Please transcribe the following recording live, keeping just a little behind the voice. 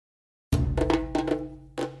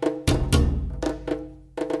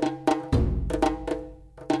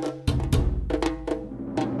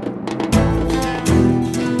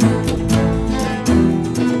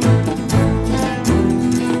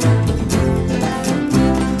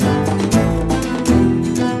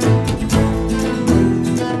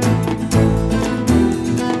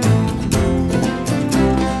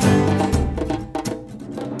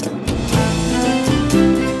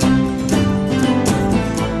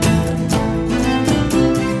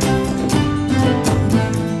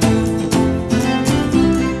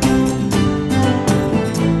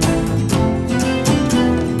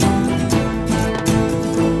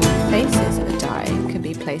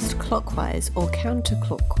clockwise or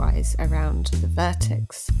counterclockwise around the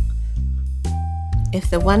vertex. If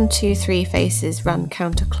the 1, 2, 3 faces run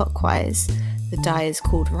counterclockwise, the die is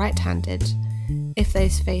called right-handed. If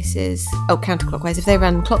those faces... counterclockwise. If they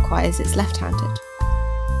run clockwise, it's left-handed.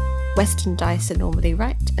 Western dice are normally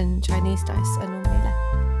right, and Chinese dice are normally left.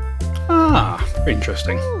 Very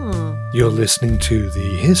interesting. You're listening to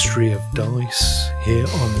The History of Dice here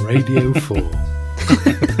on Radio 4.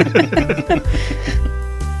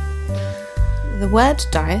 The word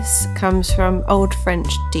dice comes from Old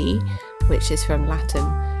French di, which is from Latin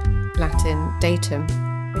datum,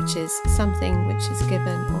 which is something which is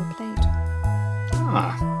given or played.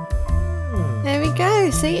 There we go.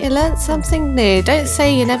 See, you learnt something new. Don't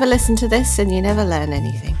say you never listen to this and you never learn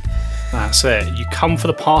anything. That's it. You come for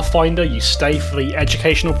the Pathfinder, you stay for the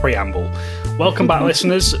educational preamble. Welcome back,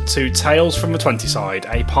 listeners, to Tales from the 20 Side,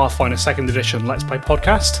 a Pathfinder 2nd Edition Let's Play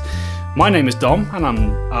podcast. My name is Dom, and I'm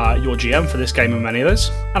your GM for this game and many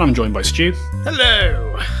others. And I'm joined by Stu.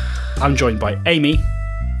 Hello. I'm joined by Amy.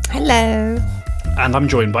 Hello. And I'm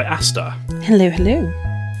joined by Asta. Hello, hello.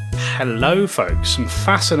 Hello, folks. Some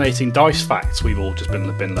fascinating dice facts we've all just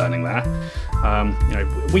been learning there.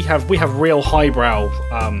 We have real highbrow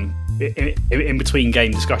in between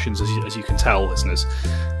game discussions, as you can tell, listeners.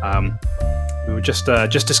 We were just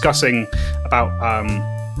discussing about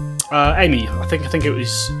Amy. I think it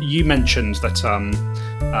was you mentioned that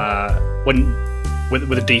when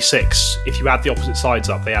with a D6, if you add the opposite sides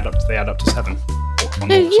up, they add up to 7.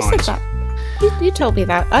 No, you said that. You told me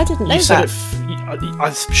that. I didn't know that.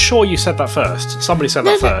 I'm sure you said that first. Somebody said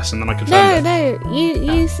that first, and then I confirmed it.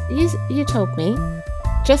 No. You told me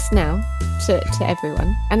just now to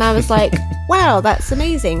everyone, and I was like, "Wow, that's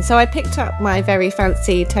amazing!" So I picked up my very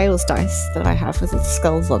fancy Tails dice that I have with the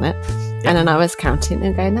skulls on it, and then I was counting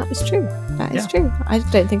and going, "That was true. That is true." I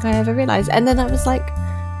don't think I ever realised. And then I was like,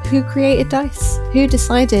 "Who created dice? Who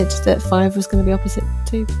decided that 5 was going to be opposite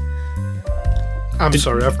 2?" I'm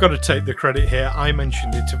sorry, I've got to take the credit here. I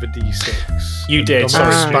mentioned it of a D6. You did. So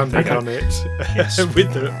expanded on it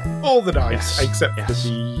with all the dice except for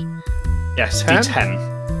the D10.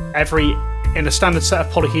 In a standard set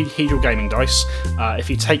of polyhedral gaming dice, if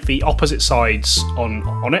you take the opposite sides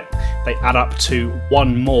on it, they add up to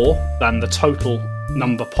 1 more than the total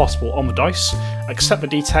number possible on the dice, except the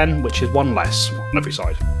D10, which is 1 less on every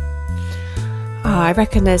side. Oh, I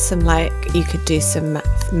reckon there's some, you could do some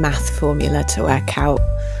math formula to work out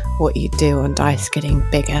what you do on dice getting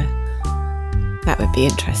bigger. That would be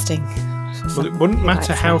interesting. Well, it wouldn't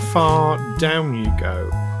matter how far down you go,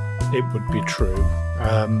 it would be true.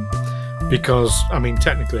 Because,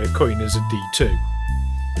 technically a coin is a D2.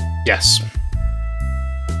 Yes.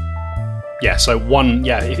 Yeah, so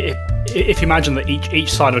if you imagine that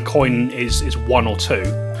each side of a coin is 1 or 2, it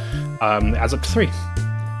adds up to 3.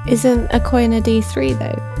 Isn't a coin a D3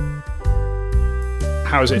 though?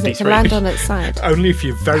 How is it a D3? It can land on its side. Only if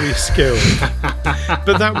you're very skilled.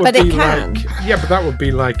 But that would be like but that would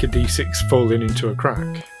be like a D6 falling into a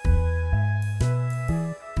crack.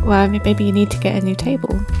 Well, maybe you need to get a new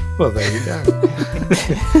table. Well, there you go.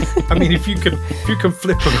 if you can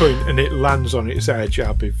flip a coin and it lands on its edge,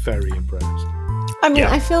 I'll be very impressed.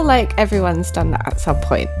 I feel like everyone's done that at some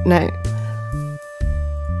point. No.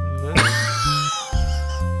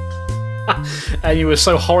 And you were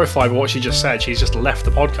so horrified by what she just said, she's just left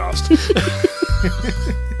the podcast.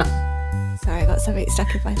 Sorry, I got something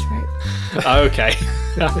stuck in my throat. Okay.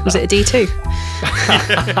 Was it a D2?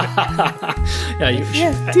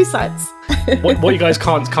 Yeah, 2 sides. What you guys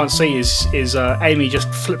can't see is Amy just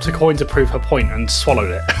flipped a coin to prove her point and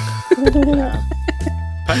swallowed it.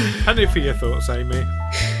 Penny for your thoughts, Amy.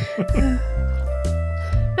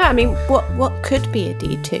 No, what could be a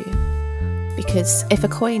D2? Because if a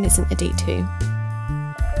coin isn't a D2,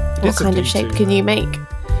 what kind of shape can you make?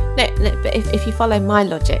 No, but if you follow my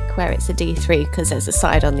logic, where it's a D3 because there's a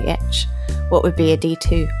side on the edge, what would be a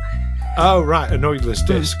D2? Oh, right, an Euler's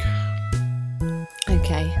disc.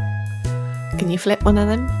 Okay. Can you flip one of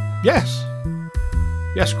them? Yes,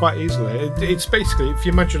 quite easily. It's basically, if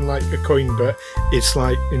you imagine like a coin, but it's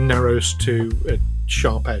like it narrows to a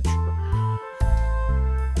sharp edge.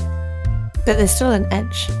 But there's still an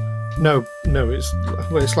edge. No,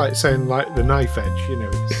 it's like saying like the knife edge,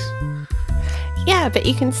 Yeah, but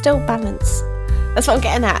you can still balance. That's what I'm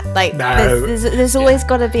getting at. No. There's always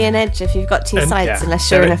got to be an edge if you've got 2 sides, unless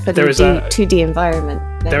you're in a fully 2D environment.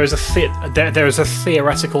 No. There is a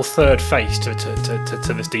theoretical third face to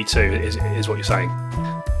this D2. Is what you're saying?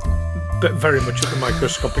 But very much at the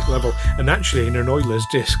microscopic level. And actually, in an Euler's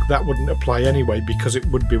disc, that wouldn't apply anyway because it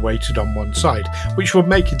would be weighted on one side, which would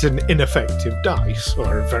make it an ineffective dice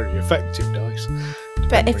or a very effective dice,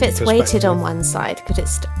 But if depending it's on weighted perspective. on one side, could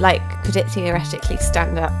it theoretically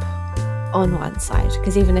stand up on one side?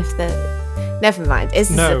 Because even if never mind, is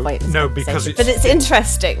this a pointless No, because conversation? But it's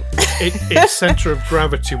interesting. Its centre of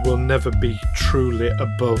gravity will never be truly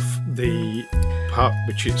above the part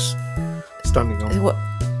which it's standing on.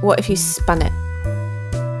 What if you spun it?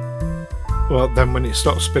 Well, then when it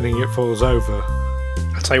stops spinning, it falls over.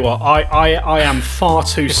 I'll tell you what, I am far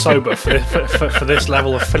too sober for this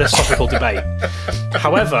level of philosophical debate.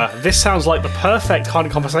 However, this sounds like the perfect kind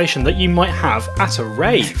of conversation that you might have at a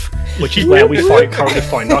rave, which is where we currently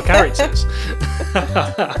find our characters.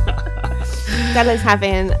 Della's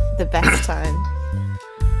having the best time.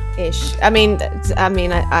 Ish. I mean,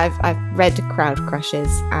 I've read Crowd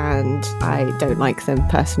Crushes and I don't like them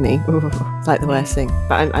personally. Ooh, it's like the worst thing.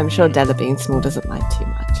 But I'm sure Della, being small, doesn't mind too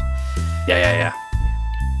much. Yeah.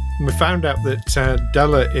 We found out that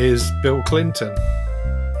Della is Bill Clinton.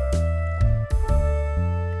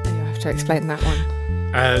 You have to explain that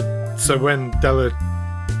one. So when Della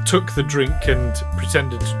took the drink and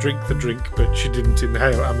pretended to drink the drink, but she didn't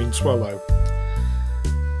swallow,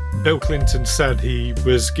 Bill Clinton said he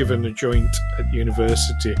was given a joint at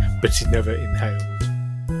university, but he never inhaled.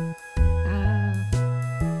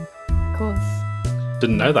 Of course.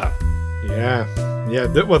 Didn't know that. Yeah.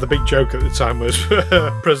 The big joke at the time was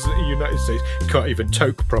President of the United States can't even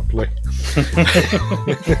toke properly.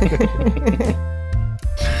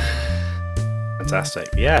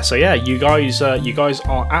 Fantastic. Yeah. So yeah, you guys are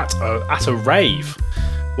at a rave.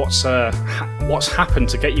 What's happened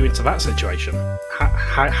to get you into that situation?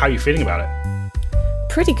 How are you feeling about it?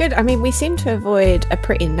 Pretty good. I mean, we seemed to avoid a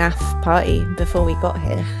pretty naff party before we got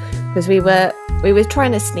here, because we were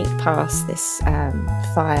trying to sneak past this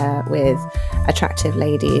fire with attractive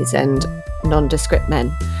ladies and nondescript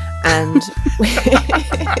men, and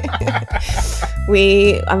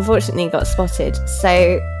we unfortunately got spotted.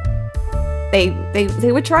 So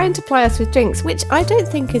they were trying to ply us with drinks, which I don't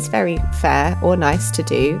think is very fair or nice to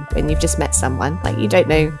do when you've just met someone. Like, you don't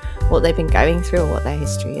know what they've been going through or what their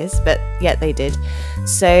history is, but yet they did.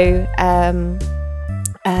 So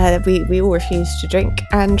we all refused to drink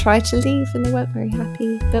and tried to leave, and they weren't very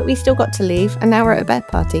happy, but we still got to leave, and now we're at a bed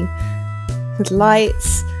party with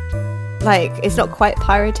lights. Like, it's not quite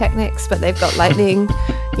pyrotechnics, but they've got lightning.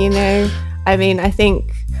 I mean, I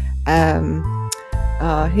think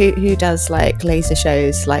who does like laser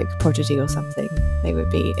shows like Prodigy or something, they would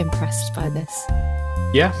be impressed by this.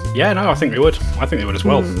 Yeah, no, I think they would. I think they would as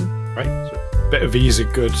well. Right? So, Bit of easy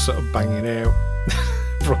good sort of banging out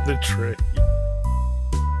from the tree.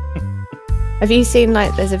 Have you seen,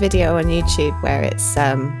 like, there's a video on YouTube where it's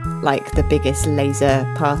like the biggest laser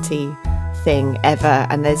party thing ever,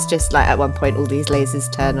 and there's just like at one point all these lasers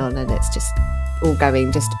turn on and it's just all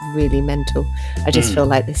going just really mental. I just feel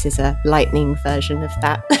like this is a lightning version of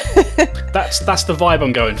that. that's the vibe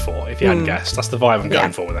I'm going for. If you hadn't guessed, that's the vibe I'm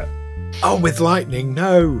going for with it. Oh, with lightning?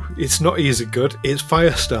 No, it's not easy good. It's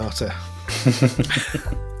Firestarter.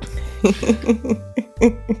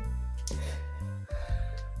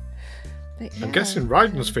 I'm guessing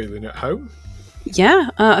Ryden's feeling at home. Yeah,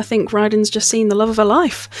 I think Ryden's just seen the love of her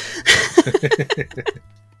life.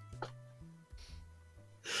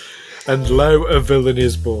 And lo, a villain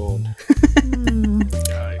is born.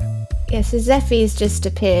 Yeah, so Zeffie's just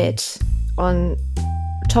appeared on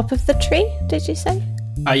top of the tree, did you say?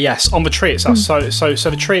 Yes, on the tree itself. So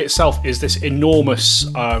the tree itself is this enormous,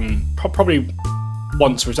 probably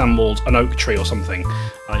once resembled an oak tree or something.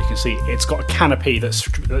 You can see it's got a canopy that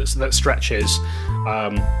stretches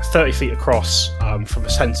 30 feet across from the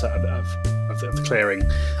centre of the clearing.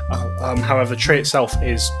 However, the tree itself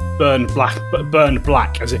is burned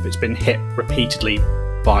black as if it's been hit repeatedly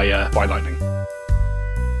by lightning.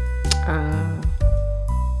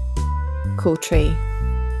 Cool tree.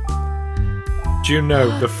 Do you know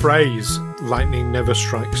the phrase lightning never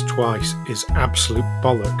strikes twice is absolute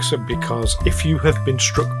bollocks, because if you have been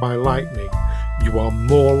struck by lightning, you are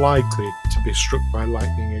more likely to be struck by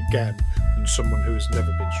lightning again than someone who has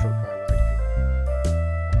never been struck by lightning.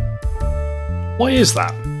 Why is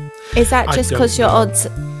that? Is that just because your know. odds?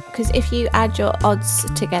 Because if you add your odds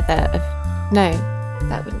together, no,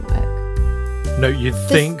 that wouldn't work. No, you'd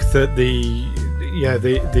think that the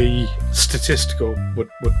statistical would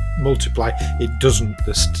multiply. It doesn't.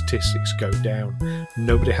 The statistics go down.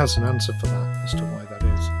 Nobody has an answer for that as to why that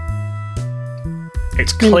is.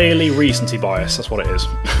 It's clearly recency bias. That's what it is.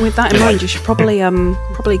 With that in mind, you should probably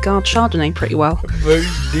guard Chardonnay pretty well. We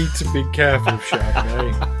need to be careful of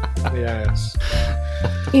Chardonnay. Yes.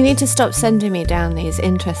 You need to stop sending me down these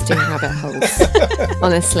interesting rabbit holes.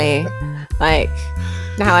 Honestly, like,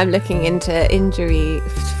 now I'm looking into injury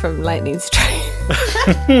from lightning strike.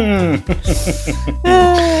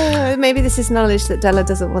 Maybe this is knowledge that Della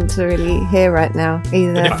doesn't want to really hear right now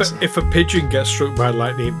either. And if a pigeon gets struck by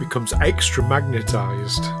lightning, it becomes extra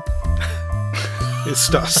magnetised. It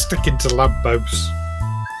starts sticking to lampposts.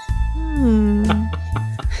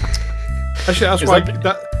 Actually,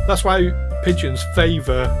 that's why pigeons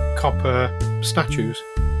favour copper statues.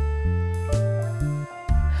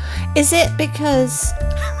 Is it because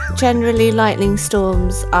generally lightning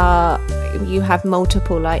storms you have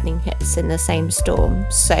multiple lightning hits in the same storm,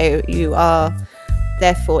 so you are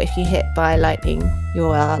therefore if you hit by lightning you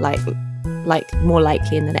are like more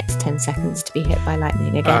likely in the next 10 seconds to be hit by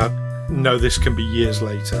lightning again? No, this can be years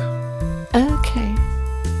later. Okay.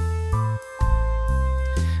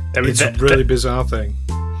 It's a really bizarre thing.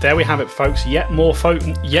 There we have it, folks. Yet more proof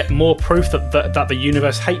that the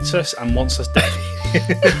universe hates us and wants us dead.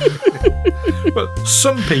 Well,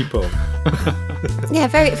 some people. Yeah,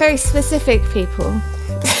 very very specific people.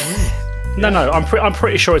 No, I'm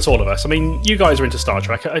pretty sure it's all of us. I mean, you guys are into Star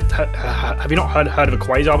Trek. Have you not heard of a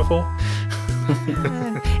quasar before?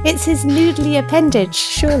 It's his noodly appendage,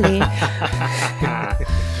 surely.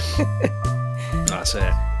 That's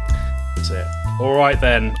it. All right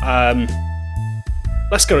then.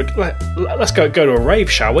 Let's go to a rave,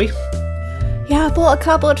 shall we? Yeah, I bought a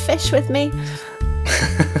cardboard fish with me.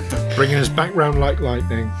 Bringing us back round like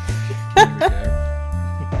lightning. There we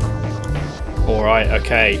go. All right.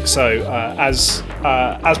 Okay. So as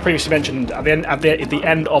previously mentioned, at the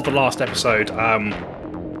end of the last episode,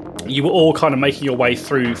 you were all kind of making your way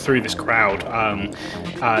through this crowd.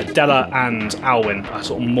 Della and Alwyn are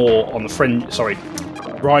sort of more on the fringe. Sorry,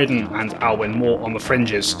 Ryden and Alwyn more on the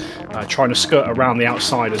fringes, trying to skirt around the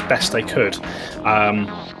outside as best they could.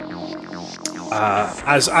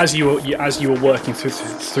 As you were working through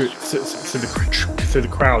the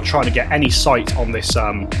crowd, trying to get any sight on this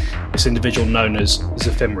individual known as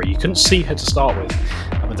Zephymri. You couldn't see her to start with,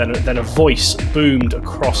 but then a voice boomed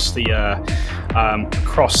across the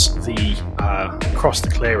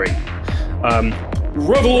clearing.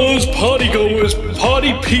 Revelers, partygoers,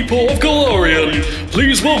 party people of Golarion,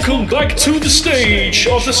 please welcome back to the stage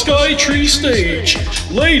of the Skytree stage,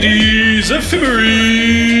 Lady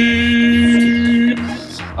Zephymri!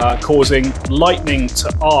 Causing lightning to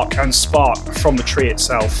arc and spark from the tree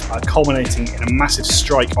itself, culminating in a massive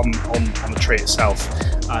strike on the tree itself,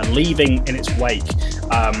 leaving in its wake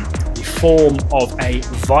the form of a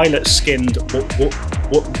violet-skinned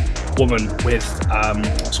woman with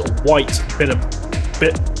sort of white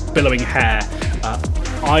billowing hair,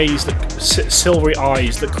 eyes silvery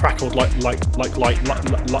eyes that crackled like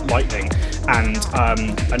lightning, and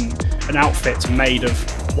an outfit made of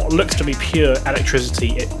what looks to be pure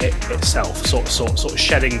electricity itself, sort of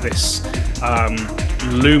shedding this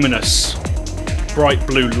luminous, bright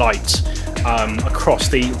blue light across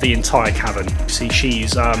the entire cavern. You see,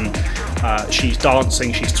 she's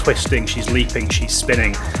dancing, she's twisting, she's leaping, she's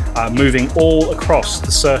spinning, moving all across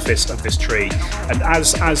the surface of this tree. And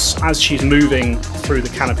as she's moving through the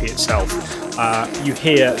canopy itself, you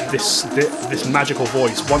hear this magical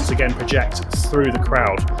voice once again project through the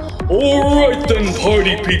crowd. Alright then,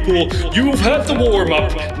 party people, you've had the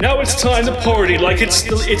warm-up. Now it's time to party like it's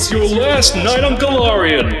your last night on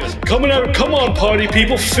Golarion. Come on, party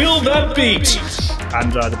people, feel that beat.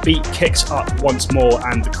 And the beat kicks up once more,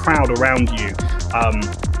 and the crowd around you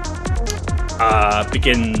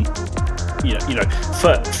begin,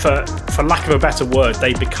 for lack of a better word,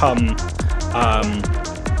 they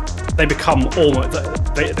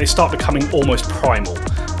start becoming almost primal.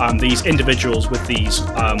 These individuals with these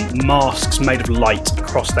masks made of light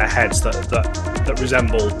across their heads that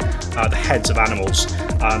resemble the heads of animals.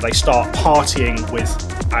 They start partying with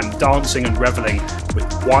and dancing and reveling with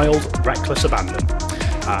wild, reckless abandon.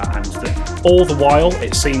 All the while,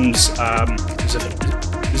 it seems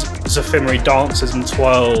Zephymri dances and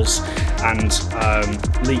twirls and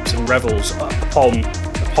leaps and revels upon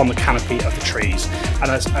the canopy of the trees, and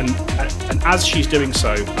as she's doing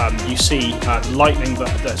so, you see lightning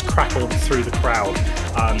that's crackled through the crowd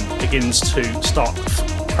begins to start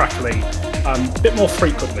crackling a bit more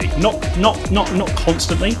frequently, not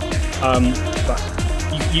constantly, but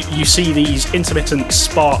you see these intermittent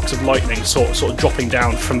sparks of lightning sort of dropping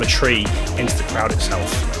down from the tree into the crowd itself.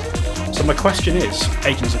 So my question is,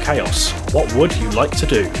 Agents of Chaos, what would you like to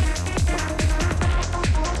do?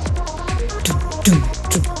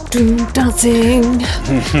 Dancing.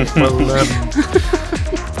 Well,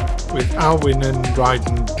 with Alwyn and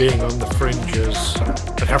Ryden being on the fringes,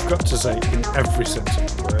 I have got to say, in every sense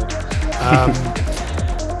of the word,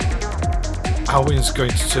 Alwyn's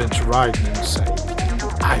going to turn to Ryden and say,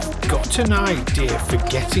 I've got an idea for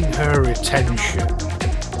getting her attention.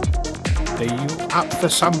 Are you up for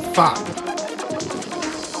some fun?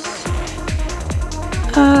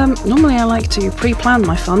 Normally I like to pre-plan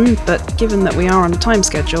my fun, but given that we are on a time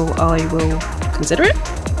schedule, I will consider it.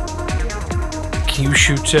 Can you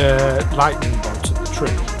shoot a lightning bolt at the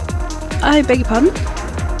tree? I beg your pardon?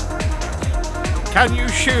 Can you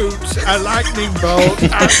shoot a lightning bolt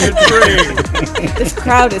at the tree? This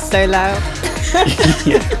crowd is so loud.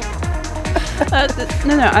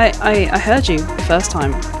 No, I heard you the first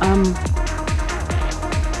time. I'm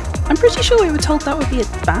pretty sure we were told that would be a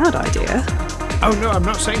bad idea. Oh no, I'm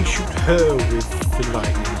not saying shoot her with the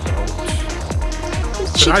lightning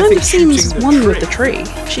bolt. She I kind think of seems shooting the one with tree- the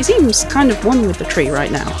tree. She seems kind of one with the tree right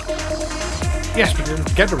now. Yes, but it'll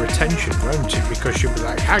get her attention, won't it? Because she'll be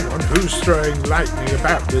like, hang on, who's throwing lightning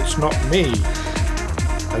about that's not me?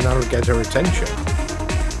 And that'll get her attention.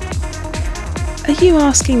 Are you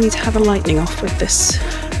asking me to have a lightning off with this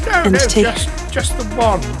No, entity? just the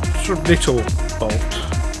one sort of little bolt.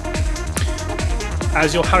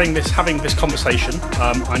 As you're having this conversation,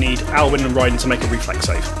 I need Alwyn and Ryden to make a reflex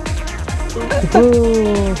save.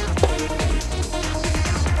 Ooh.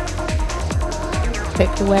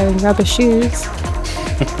 Hope you're wearing rubber shoes.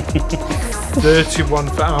 31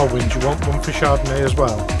 for Alwyn. Do you want one for Chardonnay as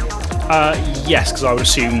well? Yes, because I would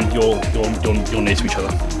assume you're near to each other.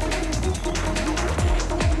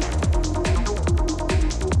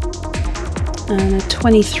 And a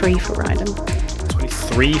 23 for Ryden.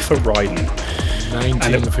 23 for Ryden.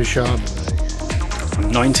 19 for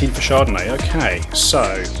Chardonnay. 19 for Chardonnay. Okay, so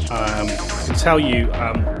I can tell you,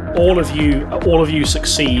 all of you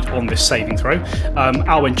succeed on this saving throw.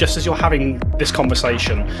 Alwyn, just as you're having this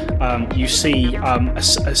conversation, you see a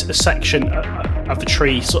section of the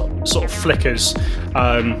tree sort of flickers,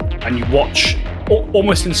 and you watch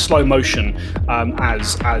almost in slow motion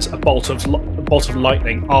as a bolt of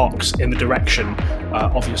lightning arcs in the direction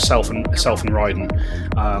of yourself and Ryden.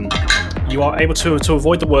 You are able to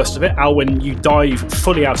avoid the worst of it. Alwyn, you dive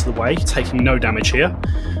fully out of the way, taking no damage here.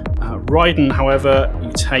 Ryden, however,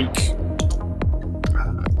 you take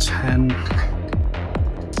 10,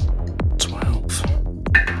 12,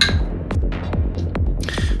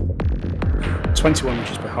 21, which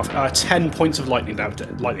is by half. 10 points of lightning damage,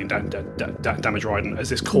 Ryden, as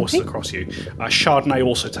this courses across you. Chardonnay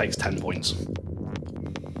also takes 10 points.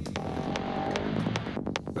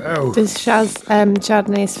 Oh, Does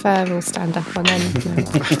Chardonnay's fur all stand up on end? No.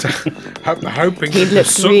 I'm hoping He that the looks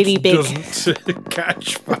sun really big. doesn't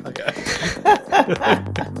catch fire.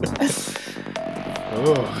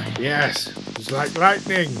 Oh, yes. It's like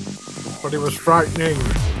lightning. But it was frightening.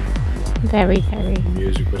 Very, very. The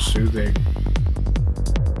music was soothing.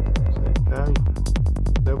 No?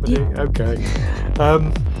 Nobody? Okay.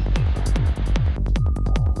 So,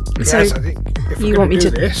 yes, I think if you we're want going me to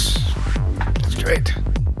do to- this, let's do it.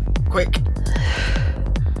 Quick.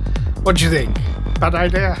 What do you think? Bad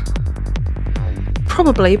idea?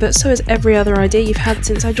 Probably, but so is every other idea you've had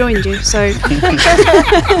since I joined you. So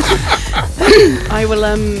I will,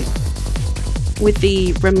 with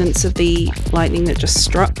the remnants of the lightning that just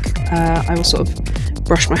struck, I will sort of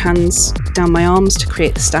brush my hands down my arms to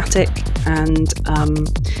create the static, and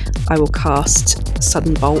I will cast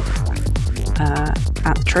Sudden Bolt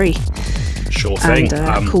at the tree Sure thing.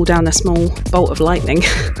 and cool down a small bolt of lightning.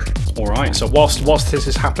 All right. So whilst this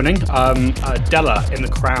is happening, Della in the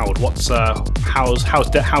crowd. How's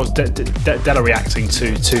Della reacting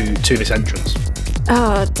to this entrance?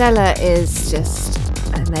 Oh, Della is just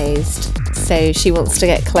amazed. So she wants to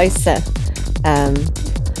get closer.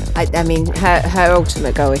 I mean, her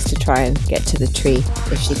ultimate goal is to try and get to the tree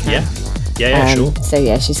if she can. Yeah, sure. So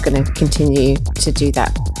yeah, she's going to continue to do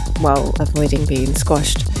that while avoiding being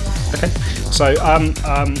squashed. Okay. So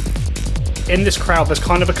in this crowd, there's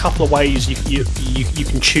kind of a couple of ways you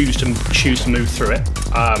can choose to move through it,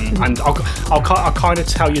 and I'll kind of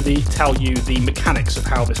tell you the mechanics of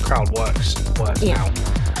how this crowd works Yeah.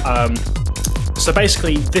 now. So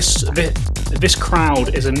basically, this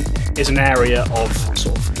crowd is an area of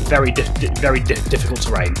sort of very difficult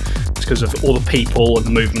terrain because of all the people and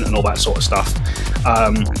the movement and all that sort of stuff.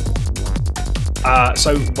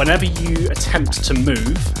 So whenever you attempt to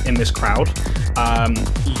move in this crowd,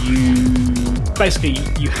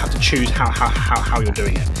 you have to choose how you're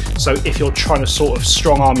doing it. So if you're trying to sort of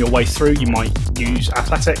strong arm your way through, you might use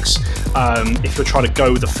athletics. If you're trying to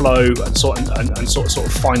go with the flow and sort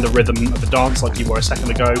of find the rhythm of the dance like you were a second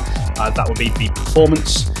ago, that would be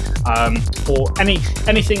performance. Or any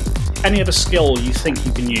other skill you think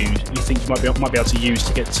you can use, you think you might be able to use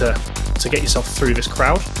to get yourself through this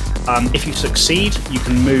crowd. If you succeed, you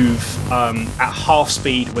can move at half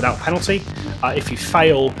speed without penalty. If you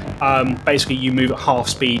fail, basically you move at half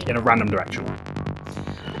speed in a random direction.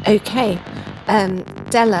 Okay.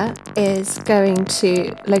 Della is going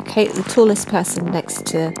to locate the tallest person next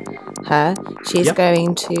to her. She's Yep.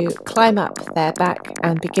 going to climb up their back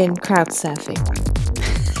and begin crowd surfing.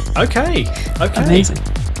 Okay. Amazing.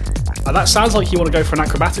 That sounds like you want to go for an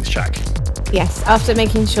acrobatics check. Yes, after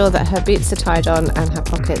making sure that her boots are tied on and her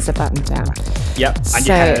pockets are buttoned down. Yep. And So-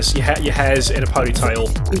 your hair's in a ponytail.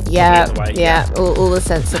 Yeah, the other way, yeah, all the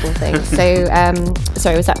sensible things. So,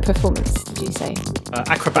 sorry, was that performance? Did you say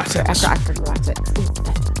Acrobatics. acrobatics? Ooh,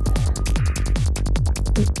 better.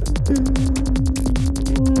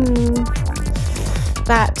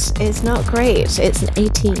 That is not great. It's an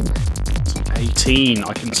 18. 18.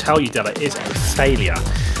 I can tell you, Della, is a failure.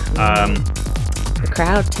 The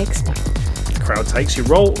crowd takes me. The crowd takes you.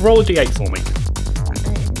 Roll a d8 for me.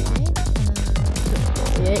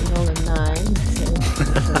 Yeah, roll a 9.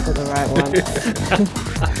 So the right one.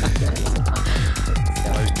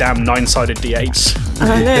 Those damn 9-sided d8s. Oh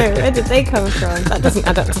no, where did they come from? That doesn't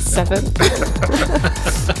add up to 7.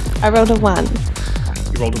 I rolled a 1.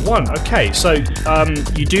 You rolled a 1. Okay, so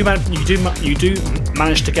you do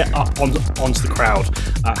manage to get up onto the crowd.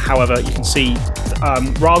 However, you can see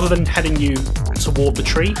rather than heading you toward the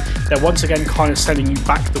tree, they're once again kind of sending you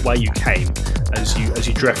back the way you came as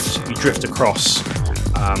you drift across.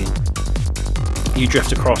 You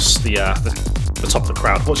drift across the top of the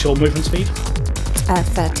crowd. What's your movement speed?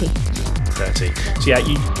 30. 30. So yeah,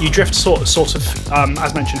 you drift sort of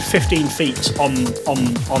as mentioned, 15 feet on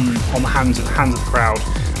the hands of the crowd.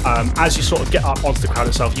 As you sort of get up onto the crowd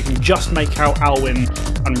itself, you can just make out Alwyn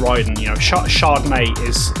and Ryden. You know, Chardonnay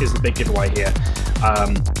is the big giveaway here.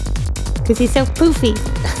 Because he's so poofy.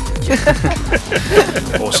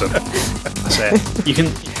 Awesome. That's it. You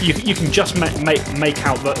can just make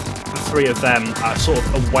out the three of them sort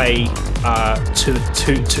of away to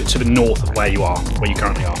the north of where you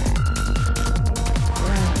currently are.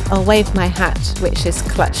 I'll wave my hat, which is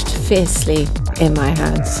clutched fiercely in my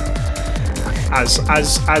hands.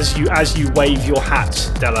 As you wave your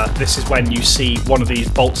hat, Della, this is when you see one of these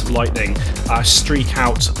bolts of lightning streak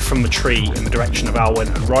out from the tree in the direction of Alwyn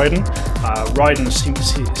and Ryden. Ryden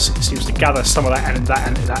seems to gather some of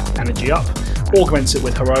that energy up, augments it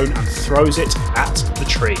with her own, and throws it at the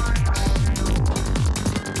tree.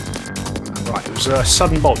 Right, it was a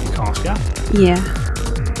sudden bolt you cast, yeah? Yeah.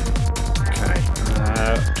 Okay.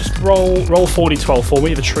 Just roll 4d12 for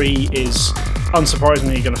me. The tree is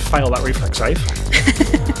unsurprisingly going to fail that reflex save.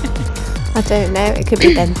 I don't know, it could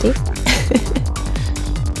be Benty.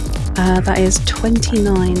 That is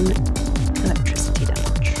 29 electricity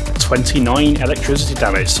damage. 29 electricity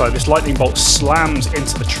damage. So this lightning bolt slams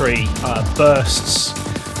into the tree, bursts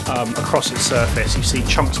across its surface. You see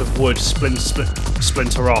chunks of wood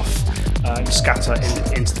splinter off and scatter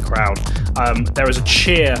into the crowd. There is a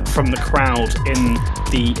cheer from the crowd in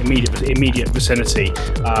the immediate vicinity.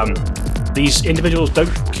 These individuals don't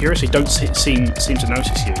seem to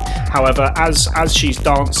notice you. However, as she's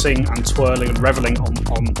dancing and twirling and reveling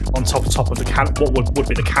on top of the what would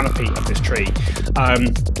be the canopy of this tree,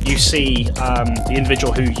 you see the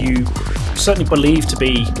individual who you certainly believe to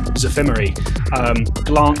be Zephimeri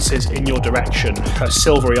glances in your direction, her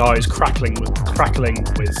silvery eyes crackling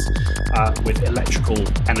with electrical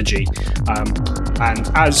energy, and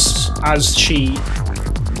as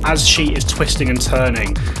she is twisting and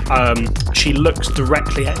turning, she looks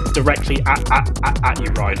directly at you,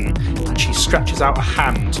 Ryden, and she stretches out a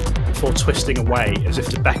hand before twisting away as if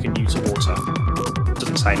to beckon you towards her.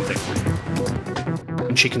 Doesn't say anything.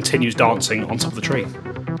 And she continues dancing on top of the tree.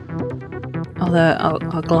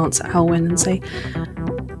 I'll glance at Alwyn and say,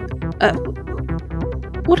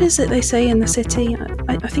 what is it they say in the city?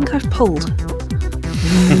 I think I've pulled.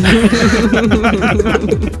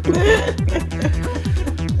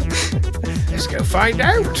 Let's go find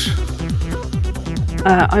out.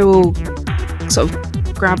 I will sort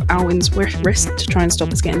of grab Alwyn's wrist to try and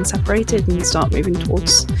stop us getting separated and start moving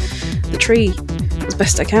towards the tree as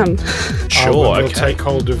best I can. Sure, We'll okay. take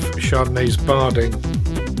hold of Chardonnay's barding.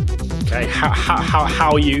 Okay,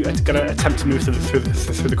 how are you going to attempt to move through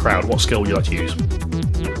the crowd? What skill would you like to use?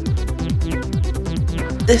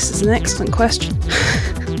 This is an excellent question.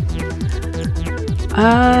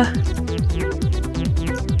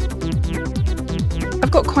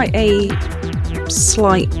 I've got quite a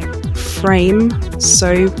slight frame,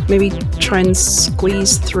 so maybe try and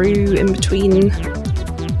squeeze through in between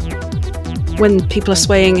when people are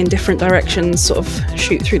swaying in different directions, sort of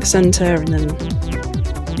shoot through the centre and then...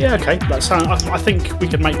 Yeah, okay. That sounds. I think we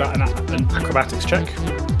could make that an acrobatics check.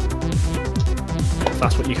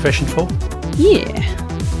 that's what you're fishing for. Yeah.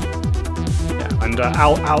 Yeah. And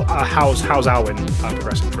how's Alwyn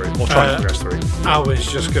progressing through, or trying to progress through?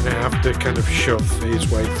 Alwyn's just going to have to kind of shove his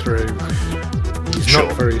way through. He's Sure.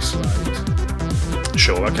 not very slight.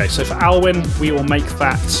 Sure. Okay. So for Alwyn, we will make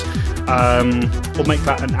that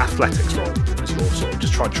an athletics roll. As you'll sort of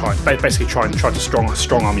just try to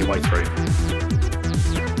strong arm your way through.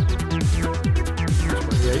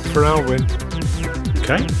 28 for Alwyn.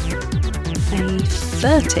 Okay. A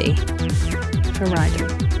 30 for Ryden.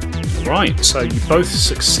 Right. So you both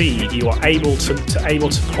succeed. You are able to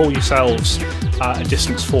pull yourselves a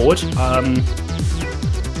distance forward.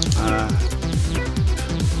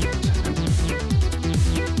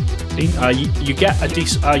 You get a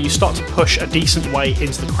you start to push a decent way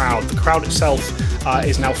into the crowd. The crowd itself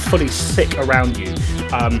is now fully thick around you,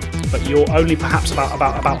 but you're only perhaps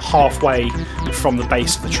about halfway from the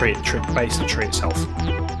base of the tree itself.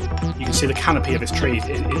 You can see the canopy of this tree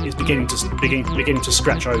is beginning to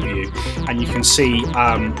stretch over you, and you can see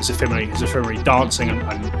Zephyri dancing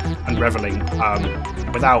and reveling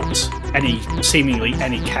without seemingly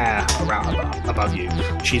any care above you.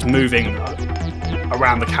 She's moving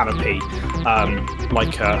around the canopy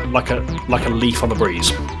like a leaf on the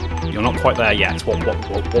breeze. You're not quite there yet. What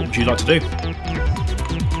would you like to do?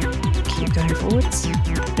 Keep going forwards.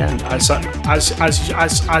 Yeah. As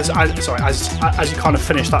you kind of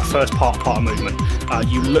finish that first part of movement,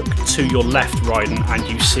 you look to your left, Ryden, and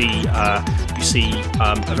you see a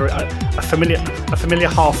familiar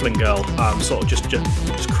halfling girl, sort of just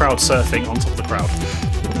crowd surfing on top of the crowd.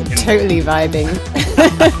 Totally vibing.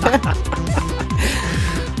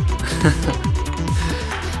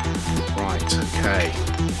 Right.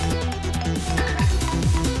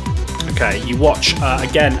 Okay. You watch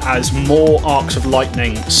again as more arcs of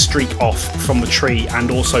lightning streak off from the tree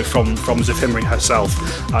and also from Zephyri herself,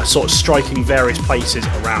 sort of striking various places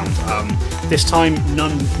around. This time,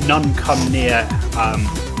 none come near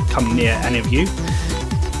any of you.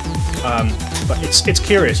 But it's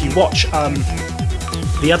curious. You watch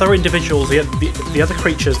the other individuals, the other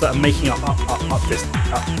creatures that are making up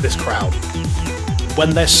this crowd.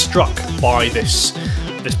 When they're struck by this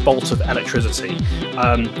bolt of electricity,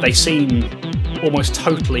 they seem almost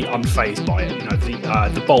totally unfazed by it. You know,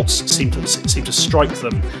 the bolts seem to strike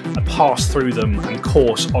them and pass through them and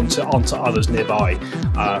course onto others nearby,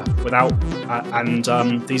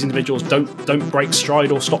 these individuals don't break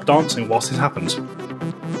stride or stop dancing whilst this happens.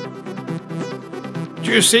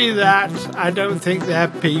 Do you see that? I don't think they're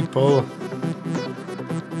people.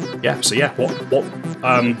 Yeah. So yeah, what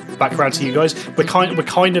back around to you guys. We're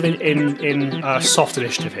kind of in soft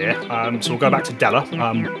initiative here. So we'll go back to Della.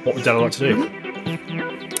 What would Della like to do?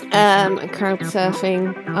 Crowd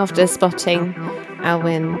surfing after spotting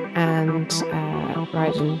Alwyn and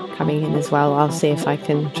Ryden coming in as well. I'll see if I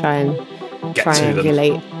can try and Get to them.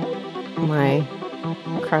 triangulate my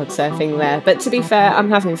crowd surfing there. But to be fair, I'm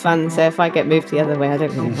having fun, so if I get moved the other way, I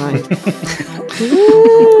don't really mind.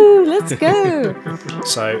 Woo, let's go.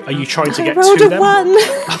 So are you trying to I get rolled to a them? 1.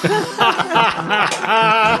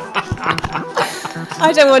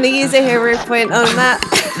 I don't want to use a hero point on that.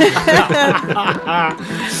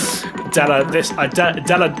 Della,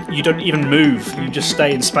 Della, you don't even move. You just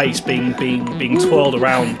stay in space, being twirled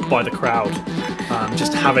around by the crowd,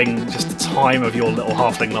 just having just the time of your little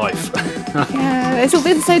halfling life. Yeah, it's all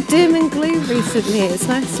been so dim and gloom recently. It's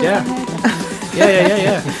nice to Yeah.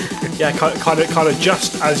 yeah. Yeah, kind of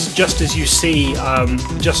just as you see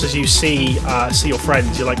your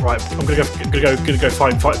friends, you're like, right, I'm gonna go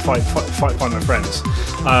find my friends.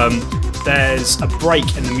 There's a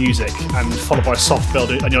break in the music and followed by a soft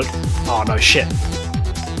build, and you're like, oh no, shit,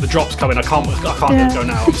 the drop's coming. I can't go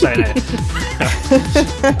now. I'm staying here.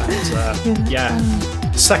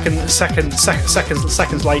 And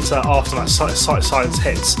seconds later, after that silence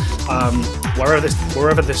hits,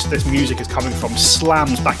 wherever this music is coming from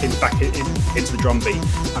slams back into the drum beat,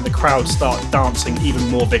 and the crowd start dancing even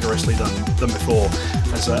more vigorously than before,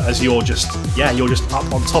 as you're just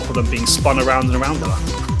up on top of them, being spun around and around her.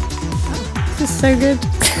 This is so good.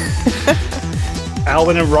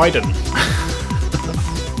 Alwyn and Ryden.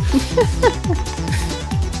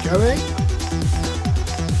 Going?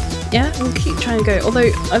 Yeah, we'll keep trying to go.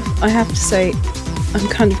 Although I have to say, I'm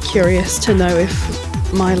kind of curious to know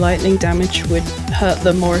if my lightning damage would hurt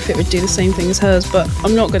them or if it would do the same thing as hers, but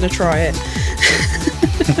I'm not going to try it.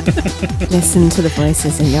 Listen to the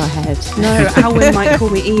voices in your head. No, Alwyn might call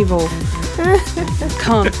me evil.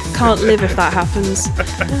 Can't live if that happens.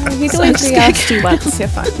 He's So only I'm just asked you once, you're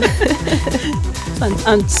fine. So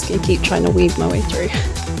I'm just going to keep trying to weave my way through.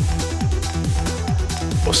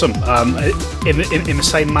 Awesome. In the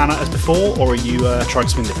same manner as before, or are you trying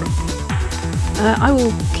something different? I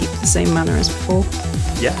will keep the same manner as before.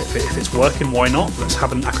 Yeah, if it's working, why not? Let's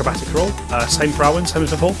have an acrobatics roll. Same for Alwyn, same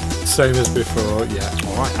as before? Same as before, yeah.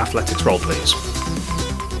 All right, athletics roll, please.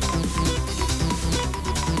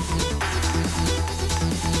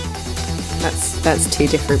 That's two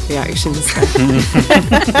different reactions.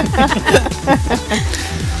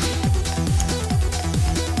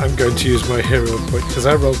 I'm going to use my hero point because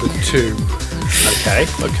I rolled a 2. Okay.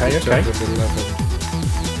 Out of 11.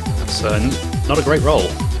 That's not a great roll.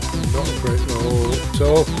 Not a great roll at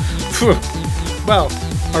all. Well,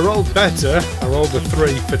 I rolled better. I rolled a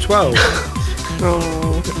 3 for 12.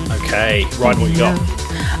 Okay, right, what you got?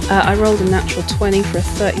 I rolled a natural 20 for a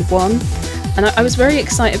 31. And I was very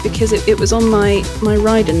excited because it was on my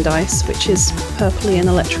Raiden dice, which is purpley and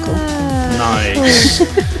electrical. Nice.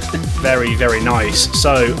 Very, very nice.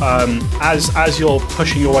 So, as you're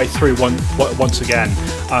pushing your way through once again,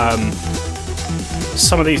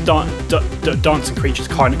 some of these dancing creatures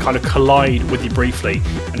kind of collide with you briefly,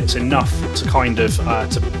 and it's enough to kind of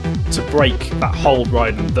to break that hold,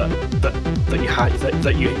 Raiden,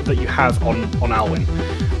 that you have on Alwyn.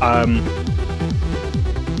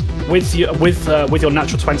 With your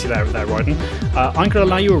natural 20 there, Raiden, I'm going to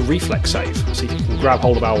allow you a reflex save. See if you can grab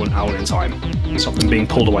hold of Alwyn in time. Something being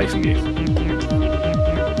pulled away from you.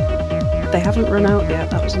 They haven't run out yet.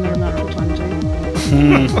 That was another natural 20.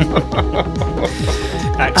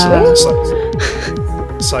 Excellent.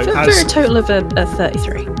 So For a total of a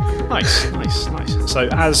 33. Nice. So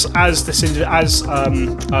as the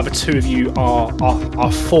two of you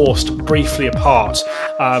are forced briefly apart,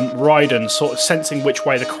 Raiden, sort of sensing which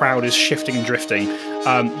way the crowd is shifting and drifting,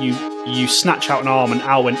 you snatch out an arm and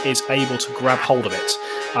Alwyn is able to grab hold of it.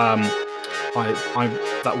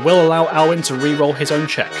 That will allow Alwyn to re-roll his own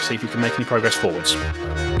check. See if you can make any progress forwards.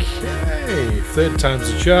 Okay, third time's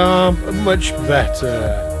a charm. Much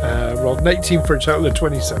better. Rolled an 18 for a total of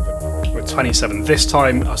 27. With 27. This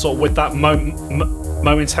time, sort of with that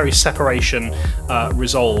momentary separation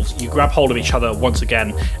resolved, you grab hold of each other once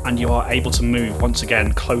again, and you are able to move once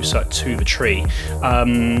again closer to the tree.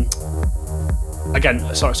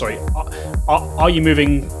 Sorry. Are you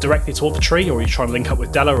moving directly toward the tree, or are you trying to link up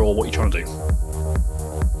with Della, or what are you trying to do?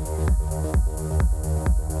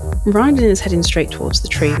 Raiden is heading straight towards the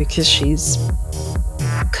tree because she's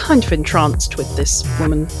kind of entranced with this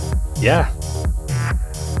woman. Yeah.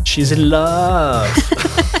 She's in love.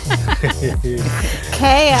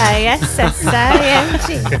 K-I-S-S-I-N-G.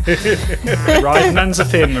 Raiden and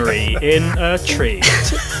Zephyr in a tree.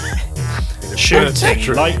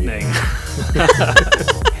 Shooting lightning.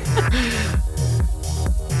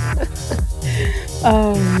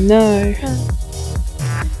 Oh no.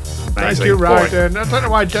 Thank you, Raiden. I don't know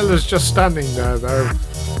why Della's just standing there, though.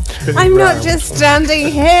 I'm not just standing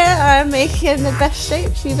here, I'm making the best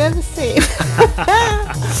shapes you've ever seen.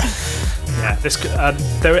 Yeah,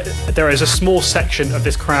 there is a small section of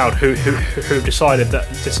this crowd who decided that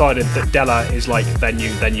Della is like their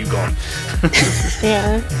new god.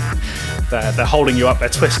 Yeah. They're holding you up, they're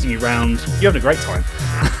twisting you round. You're having a great time.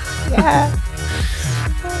 Yeah.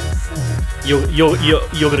 You're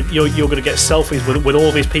gonna get selfies with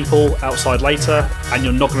all these people outside later, and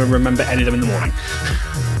you're not gonna remember any of them in the morning.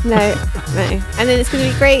 No. And then it's going to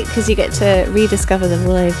be great because you get to rediscover them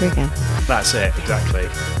all over again. That's it, exactly.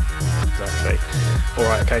 All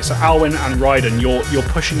right, okay. So Alwyn and Raiden, you're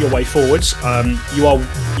pushing your way forwards. You are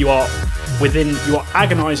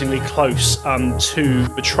agonisingly close to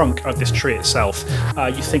the trunk of this tree itself.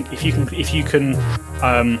 You think if you can,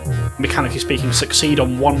 mechanically speaking, succeed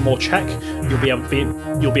on one more check, you'll be able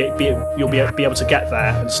to get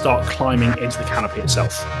there and start climbing into the canopy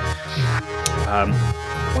itself.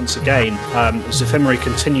 Once again, Zephyr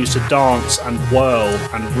continues to dance and whirl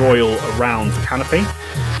and roil around the canopy.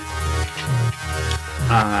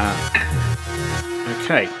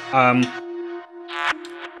 Okay.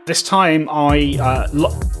 This time,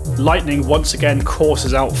 lightning once again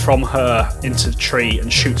courses out from her into the tree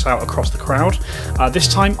and shoots out across the crowd. This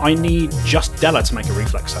time, I need just Della to make a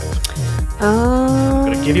reflex save. I'm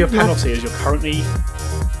going to give you a penalty as you're currently...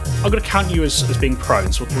 I'm going to count you as being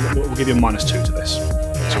prone, so we'll give you a -2 to this.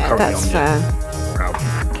 So That's fair. Crowd.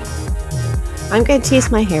 I'm going to use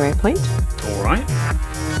my hero point. All right.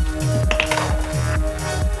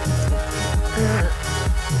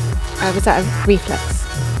 Was that a reflex?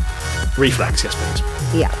 Reflex, yes, please.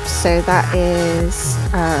 Yeah, so that is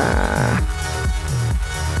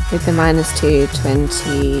with the -2,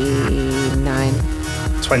 29.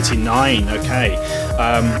 29, okay.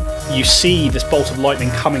 you see this bolt of lightning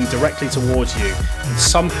coming directly towards you, and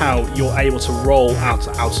somehow you're able to roll out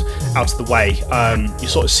of the way. You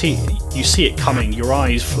sort of see it coming. Your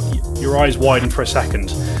eyes widen for a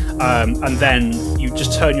second, and then you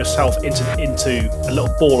just turn yourself into a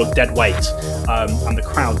little ball of dead weight, and the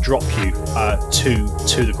crowd drop you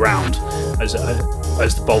to the ground as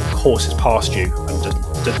the bolt courses past you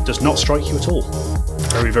and does not strike you at all.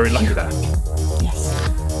 Very, very lucky there.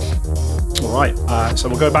 Yes. All right, so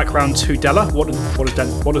we'll go back around to Della. What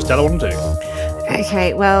does Della want to do?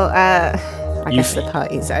 Okay, well, I guess the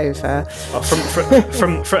party's over.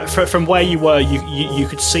 From where you were, you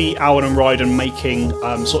could see Alwyn and Ryden making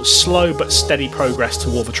sort of slow but steady progress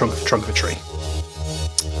toward the trunk of the tree.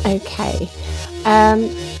 Okay.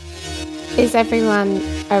 Is everyone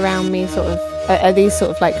around me sort of... Are these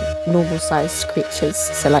sort of like normal-sized creatures?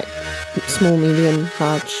 So like small, medium,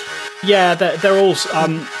 large? Yeah, they're all...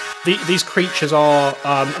 these creatures are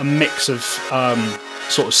a mix of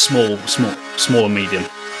sort of small and medium.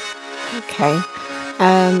 Okay.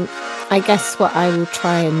 I guess what I will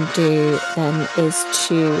try and do then is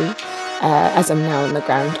to, as I'm now on the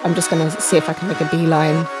ground, I'm just going to see if I can make a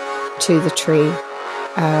beeline to the tree,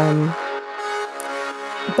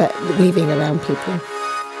 but weaving around people.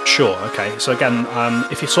 Sure. Okay. So again,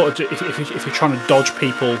 if you're trying to dodge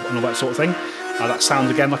people and all that sort of thing, that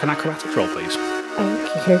sounds again like an acrobatics roll, please.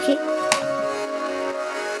 Okay.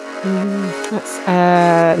 That's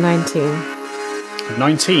 19.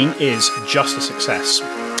 19 is just a success.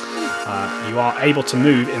 You are able to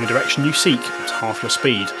move in the direction you seek at half your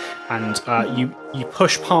speed, and you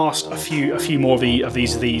push past a few more of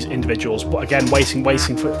these individuals, but again waiting for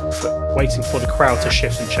the crowd to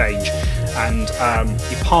shift and change. And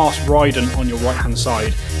you pass Ryden on your right hand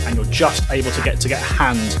side, and you're just able to get a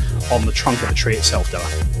hand on the trunk of the tree itself, Della.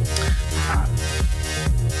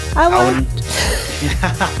 I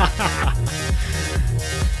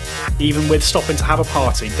Even with stopping to have a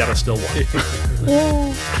party, Della still won.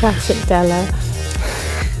 Yeah, classic Della.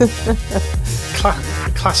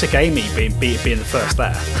 Classic Amy being the first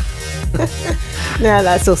there. No,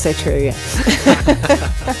 that's also true, yeah.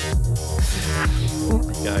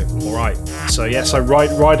 There you go. All right. So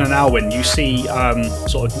Ryden and Alwyn, you see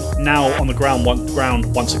sort of now on the ground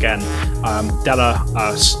once again. Della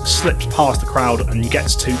slips past the crowd and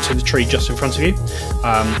gets to the tree just in front of you.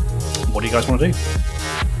 What do you guys want to do?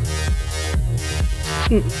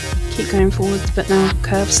 Keep going forwards, but now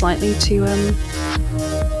curve slightly to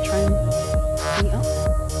try and meet up.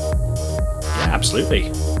 Yeah,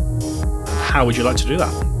 absolutely. How would you like to do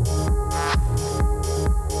that?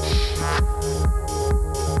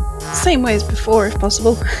 Same way as before, if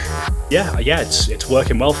possible. Yeah, it's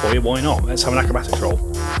working well for you. Why not? Let's have an acrobatics roll.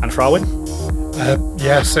 And for Alwyn?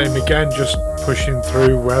 Yeah, same again, just pushing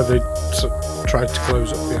through where they tried to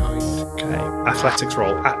close up behind. Okay, athletics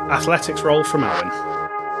roll. Athletics roll from Alwyn.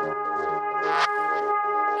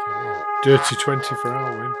 Dirty 20 for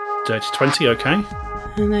Alwyn. Dirty 20, okay.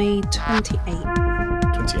 And a 28.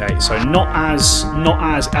 28. So not as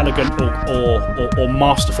elegant or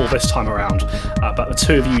masterful this time around, but the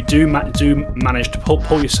two of you do manage to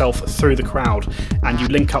pull yourself through the crowd, and you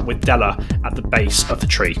link up with Della at the base of the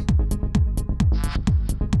tree.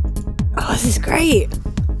 Oh, this is great.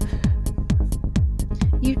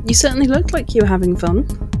 You certainly looked like you were having fun.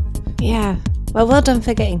 Yeah. Well done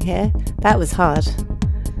for getting here. That was hard.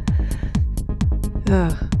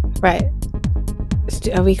 Oh, right.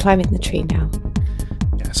 Are we climbing the tree now?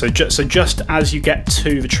 Yeah. So just as you get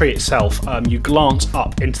to the tree itself, you glance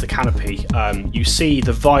up into the canopy. You see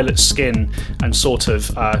the violet skin and sort of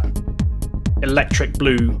electric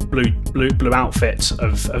blue outfit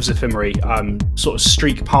of Zephymery sort of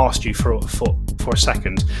streak past you for a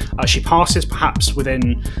second. She passes perhaps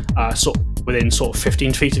within sort of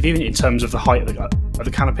 15 feet of you in terms of the height of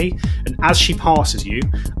the canopy, and as she passes you,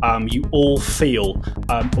 you all feel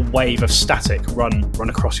a wave of static run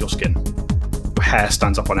across your skin. Your hair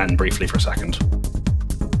stands up on end briefly for a second.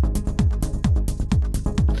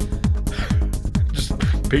 Just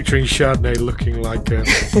picturing Chardonnay looking like a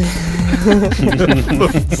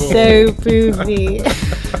So boomy.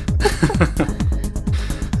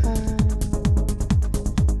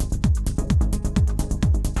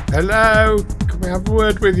 Hello, can we have a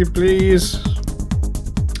word with you, please?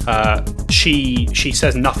 She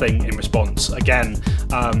says nothing in response. Again,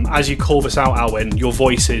 as you call this out, Alwyn, your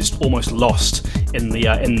voice is almost lost in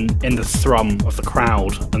the thrum of the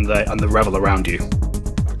crowd and the revel around you.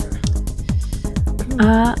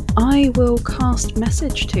 I will cast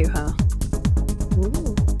message to her.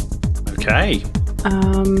 Ooh. Okay.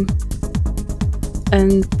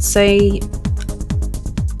 And say,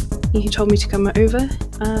 you told me to come over.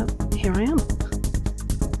 here I am.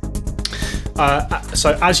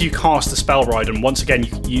 So as you cast the spell, Raiden, once again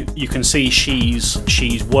you can see she's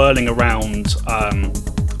whirling around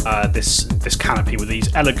this canopy with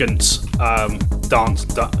these elegant dance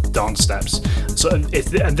steps. So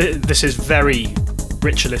this is very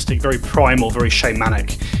ritualistic, very primal, very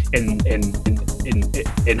shamanic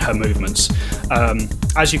in her movements.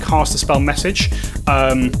 As you cast the spell message,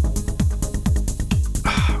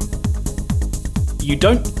 you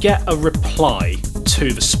don't get a reply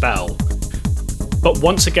to the spell. But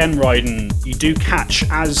once again, Raiden, you do catch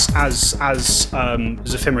as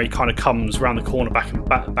Zephymri kind of comes around the corner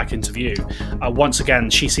back into view. Once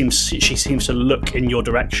again, she seems to look in your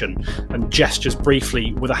direction and gestures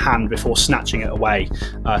briefly with a hand before snatching it away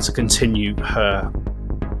to continue her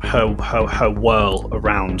whirl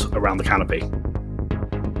around the canopy.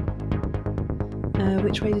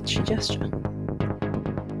 Which way did she gesture?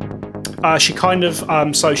 She kind of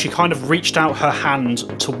reached out her hand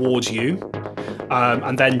towards you.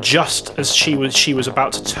 And then just as she was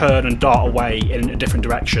about to turn and dart away in a different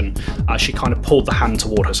direction, she kind of pulled the hand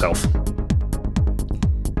toward herself.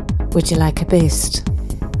 Would you like a boost?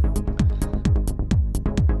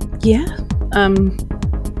 Yeah. I'm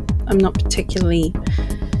not particularly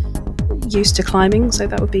used to climbing, so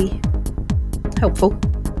that would be helpful.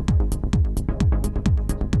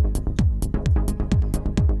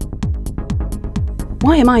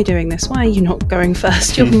 Why am I doing this? Why are you not going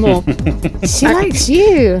first? You're more... She likes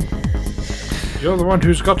you. You're the one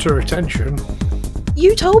who's got her attention.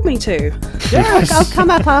 You told me to. Yeah, I'll come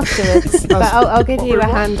up afterwards, but I'll give you a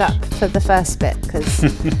hand up for the first bit, because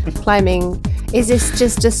climbing... Is this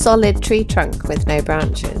just a solid tree trunk with no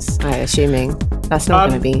branches? I'm assuming that's not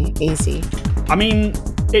going to be easy. I mean,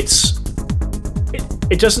 it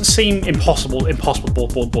doesn't seem impossible to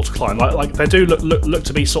climb. Like there do look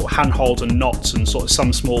to be sort of handholds and knots and sort of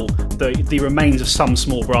some small the remains of some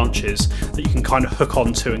small branches that you can kind of hook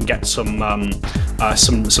onto and get some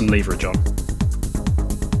leverage on.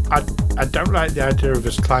 I don't like the idea of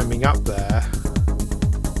us climbing up there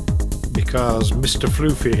because Mr.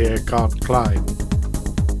 Floofy here can't climb.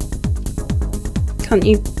 Can't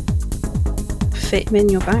you fit him in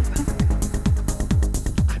your backpack?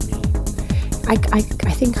 I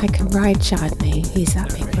think I can ride Chardonnay. He's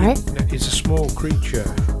that big, right? No, he's a small creature.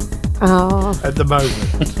 Oh. At the moment.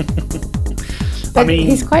 But I mean,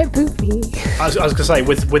 he's quite poopy. I was going to say,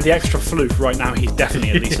 with the extra floof right now, he's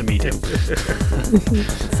definitely at least a medium.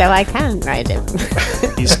 So I can ride him.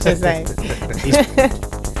 He's to say.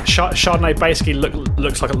 Chardonnay basically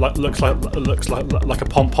looks like a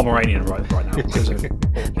Pomeranian right now.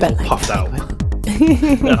 But like puffed out.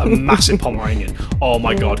 A massive Pomeranian. Oh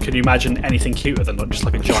my god! Can you imagine anything cuter than just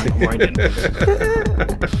like a giant Pomeranian?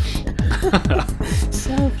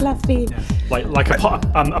 So fluffy. Like a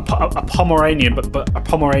Pomeranian, but a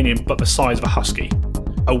Pomeranian, but the size of a husky.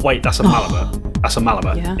 Oh wait, that's a Malamute. That's a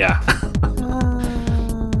Malamute. Yeah.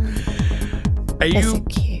 Are They're you so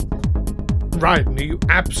cute. right? Are you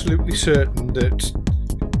absolutely certain that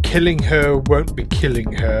killing her won't be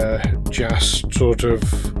killing her, just sort of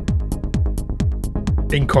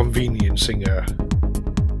inconveniencing her?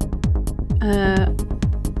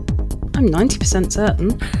 I'm 90%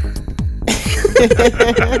 certain.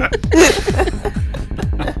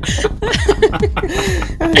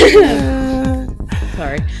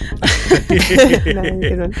 Sorry. No,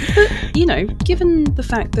 good one. You know, given the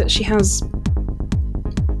fact that she has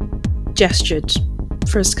gestured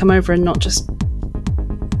for us to come over and not just...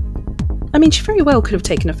 I mean, she very well could have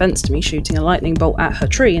taken offence to me shooting a lightning bolt at her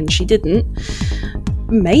tree, and she didn't.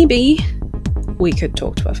 Maybe we could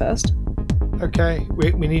talk to her first. Okay,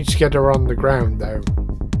 we need to get her on the ground, though.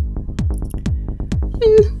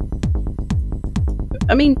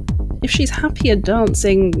 I mean, if she's happier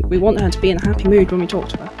dancing, we want her to be in a happy mood when we talk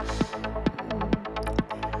to her.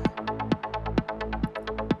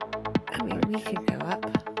 I mean, we could go up.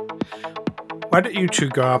 Why don't you two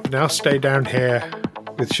go up and I'll stay down here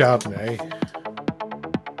with Chardonnay?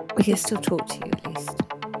 We can still talk to you at least.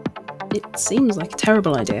 It seems like a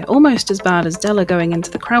terrible idea, almost as bad as Della going into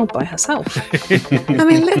the crowd by herself. I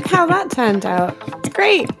mean, look how that turned out. It's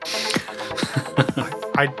great.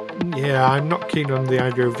 I'm not keen on the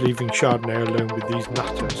idea of leaving Chardonnay alone with these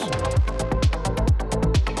nutters.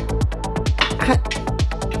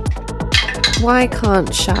 Why can't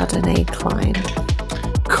Chardonnay climb?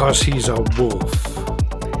 Because he's a wolf.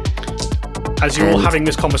 As you're all having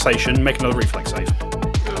this conversation, make another reflex save.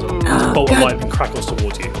 A bolt of lightning crackles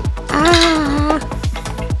towards you. Ah!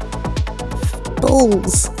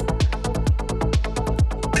 Balls.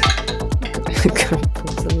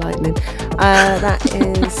 Balls of lightning. That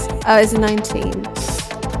is... Oh, it's a 19.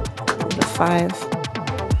 5.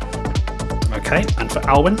 Okay, and for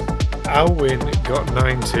Alwyn? Alwyn got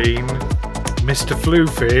 19. Mr.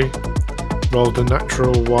 Floofy rolled a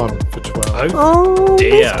natural 1 for 12. Oh,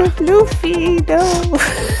 dear. Mr. Floofy, no.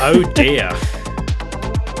 Oh dear.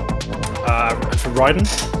 And for Ryden?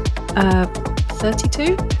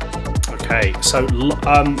 32. Okay, so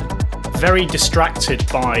very distracted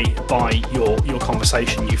by your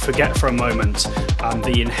conversation, you forget for a moment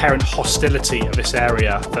the inherent hostility of this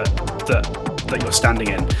area that you're standing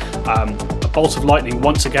in. A bolt of lightning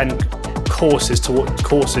once again courses towards you.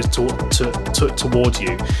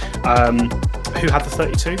 Who had the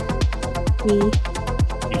 32? Me.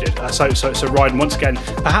 You did. So Ryden, once again,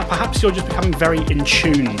 perhaps you're just becoming very in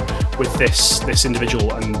tune with this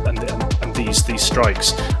individual and these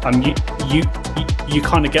strikes. You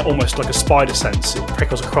kind of get almost like a spider sense. It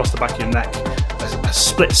prickles across the back of your neck a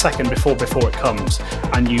split second before it comes,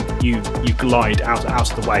 and you glide out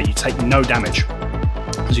of the way. You take no damage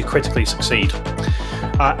as you critically succeed.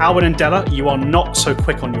 Alwyn and Della, you are not so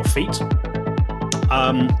quick on your feet.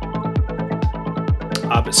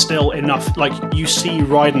 But still enough, like you see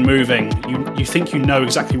Ryden moving, you think you know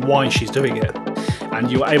exactly why she's doing it, and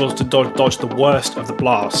you are able to dodge the worst of the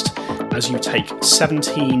blast as you take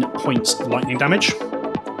 17 points of lightning damage.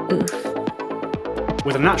 Oof.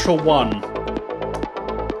 With a natural 1,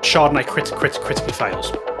 Chardonnay critically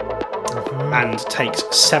fails and takes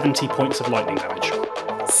 70 points of lightning damage.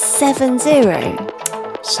 7-0.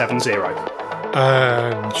 7-0.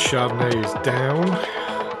 And Chardonnay is down.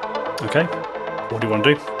 Okay. What do you want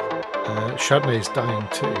to do? Chardonnay is dying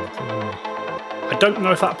too. I don't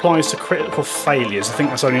know if that applies to critical failures. I think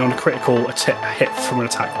that's only on a critical hit from an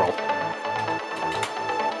attack roll.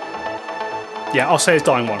 Yeah, I'll say it's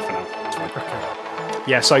dying 1 for now. That's fine.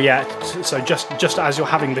 Okay. So just as you're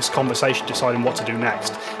having this conversation, deciding what to do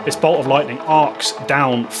next, this bolt of lightning arcs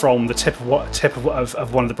down from the tip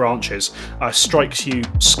of one of the branches, strikes you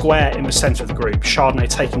square in the centre of the group. Chardonnay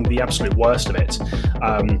taking the absolute worst of it.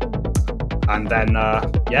 And then,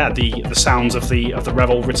 the sounds of the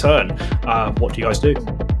revel return. What do you guys do?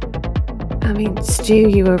 I mean, Stu,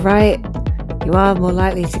 you were right. You are more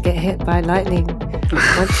likely to get hit by lightning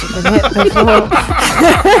once you've been hit before.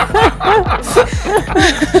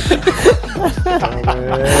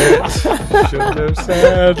 Shouldn't have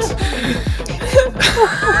said.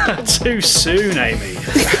 Too soon, Amy.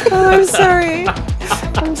 Oh, I'm sorry.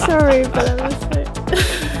 I'm sorry, but that was it.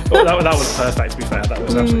 Well, that was perfect, to be fair. That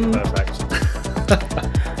was absolutely perfect.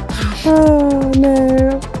 Oh,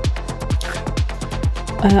 no.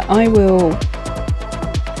 I will,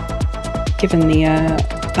 given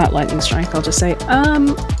that lightning strike, I'll just say,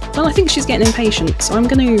 well, I think she's getting impatient, so I'm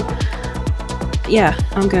going to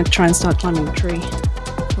try and start climbing the tree.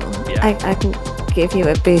 Yeah. I can give you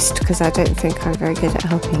a boost because I don't think I'm very good at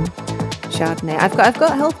helping Chardonnay. I've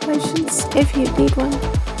got health potions if you need one.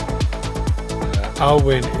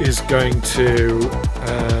 Alwyn is going to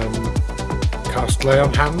cast Lay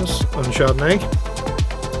on Hands on Chardonnay.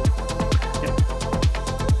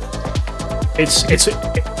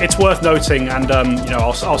 It's worth noting, and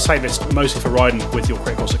I'll say this mostly for Ryden. With your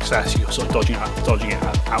critical success, you're sort of dodging it out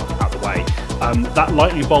the way. That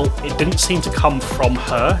lightning bolt, it didn't seem to come from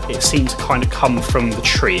her. It seemed to kind of come from the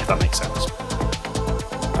tree, if that makes sense.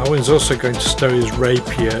 Alwyn's also going to stow his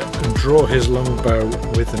rapier and draw his longbow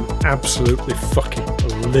with an absolutely fucking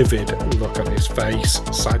livid look on his face,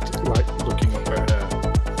 looking up at her.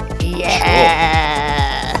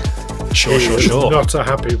 Yeah. Sure. Not a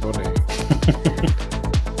happy bunny.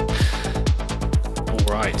 All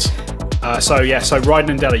right. So Ryden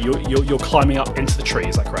and Della, you're climbing up into the tree.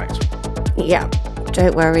 Is that correct? Yeah.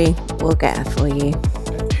 Don't worry, we'll get her for you.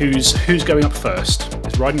 Who's going up first?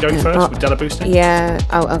 Is Ryden going first with Della boosting? Yeah,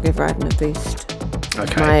 I'll give Ryden a boost.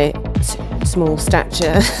 Okay. My small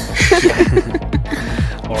stature.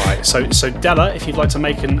 All right. So Della, if you'd like to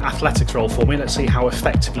make an athletics roll for me, let's see how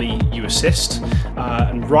effectively you assist.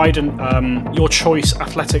 And Ryden, your choice: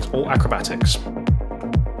 athletics or acrobatics.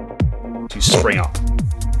 To spring up.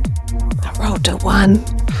 I rolled a 1.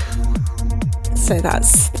 So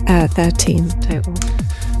that's 13 total.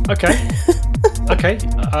 Okay.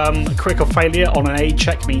 Critical failure on an aid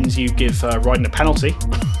check means you give Ryden a penalty.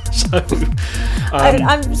 So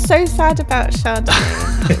I'm so sad about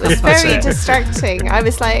Chardonnay. It was very distracting. I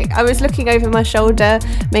was looking over my shoulder,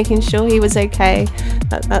 making sure he was okay.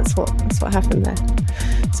 That's what happened there.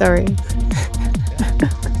 Sorry.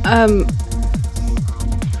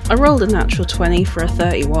 I rolled a natural 20 for a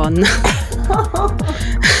 31.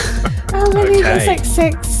 Oh, maybe it was like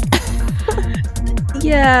 6.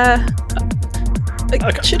 Yeah.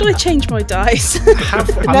 Should I change my dice?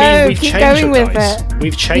 No, we've keep changed going your with dice. it.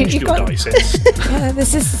 We've changed You your got- dice. It's, Yeah,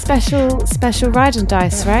 this is special Raiden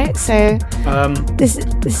dice, right? So this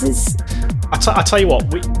is. I tell you what,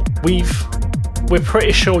 we're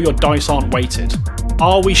pretty sure your dice aren't weighted.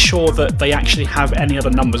 Are we sure that they actually have any other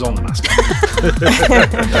numbers on them, Aster?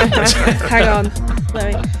 Hang on.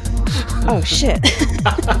 Let me... Oh shit.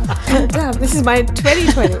 Oh, damn, this is my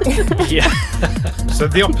 2020. Yeah. So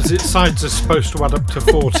the opposite sides are supposed to add up to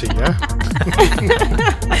 40, yeah?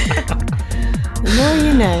 The more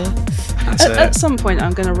you know. That's At some point,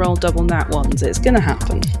 I'm going to roll double nat ones. It's going to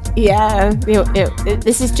happen. Yeah,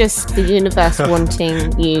 this is just the universe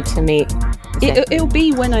wanting you to meet. It'll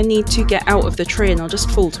be when I need to get out of the tree, and I'll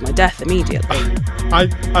just fall to my death immediately.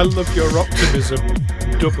 I love your optimism.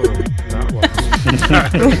 Double that one.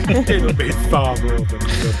 It'll be far more than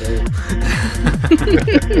double.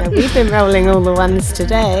 Yeah, we've been rolling all the ones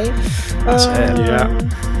today. That's it. Yeah.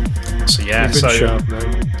 So yeah, You've been sharp,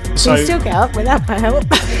 mate. so We still get up without my help.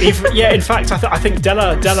 in fact, I think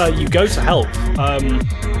Della, you go to help.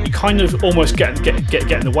 You kind of almost get in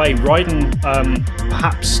the way. Raiden,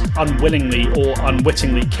 perhaps unwillingly or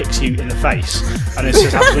unwittingly, kicks you in the face, and it's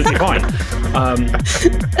just absolutely fine.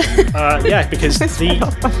 Yeah, because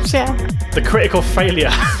the critical failure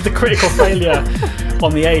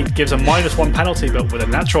on the aid gives a -1 penalty, but with a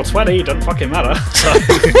natural 20, it doesn't fucking matter. So.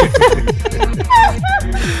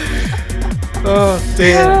 Oh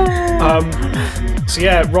dear. So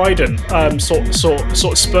yeah, Raiden,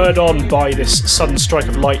 sort of spurred on by this sudden strike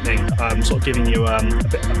of lightning, sort of giving you a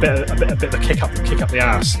bit of a kick up the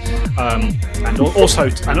ass, and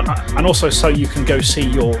also so you can go see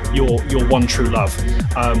your one true love.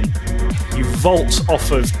 You vault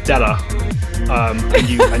off of Della,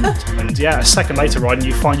 and yeah, a second later, Raiden,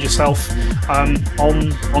 you find yourself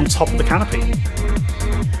on top of the canopy.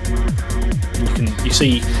 You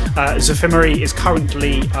see, Zephymery is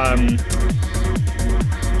currently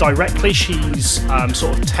directly. She's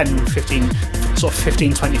sort of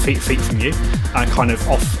 15, 20 feet from you, kind of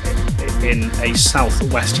off in a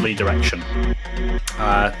southwesterly direction.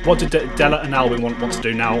 What did Della and Alwyn want to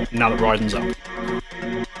do now that Raiden's up?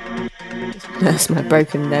 That's my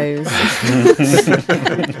broken nose.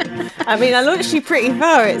 I mean, I launched you pretty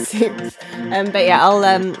far, it seems. But yeah,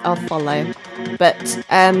 I'll follow. But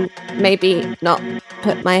maybe not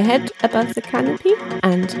put my head above the canopy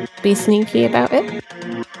and be sneaky about it.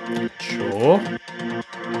 Sure.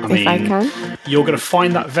 If I can. You're going to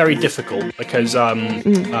find that very difficult because,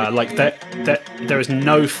 like, there is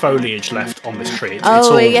no foliage left on this tree. It's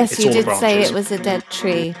all, yes, it's you all did branches. say it was a dead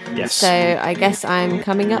tree. Yes. So I guess I'm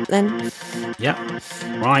coming up then. Yeah.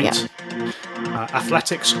 Right. Yeah.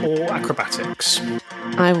 Athletics or acrobatics?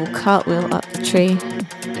 I will cartwheel up the tree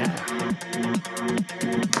Yeah.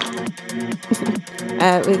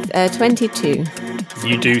 with 22.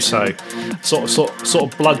 You do so. Sort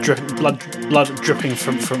of blood dripping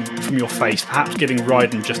from your face, perhaps giving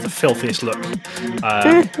Raiden just the filthiest look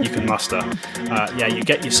you can muster. Yeah, you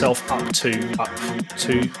get yourself up to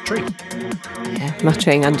tree. Yeah,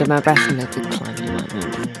 muttering under my breath and they'll be climbing like that.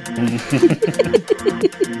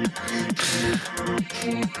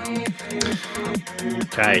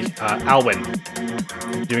 Okay, Alwyn,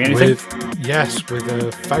 doing anything? With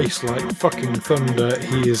a face like fucking thunder,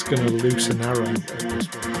 he is going to loose an arrow at this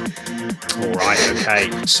one. All right, okay.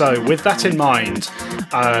 So with that in mind,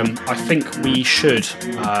 I think we should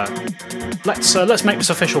let's make this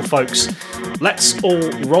official, folks. Let's all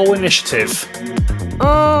roll initiative.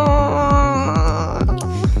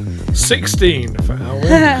 16 for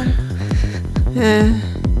Alwyn.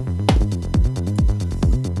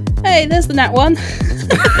 Hey, there's the nat one.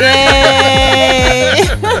 Yay!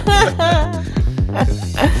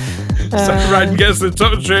 So Raiden gets to the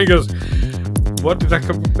top of the tree and goes, what did I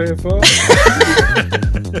come up here for?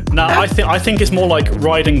 No, I think it's more like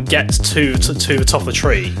Raiden gets to the top of the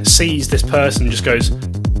tree, sees this person, and just goes,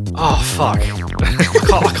 "Oh fuck,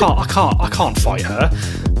 I can't fight her."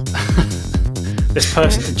 This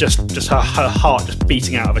person just her heart just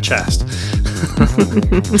beating out of her chest.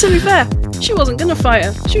 To be fair, she wasn't going to fight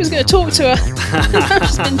her. She was going to talk to her. Now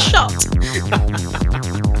she's been shot.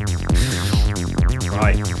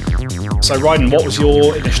 Right. So Raiden, what was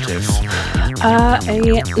your initiative? A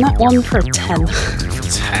nat one for a 10.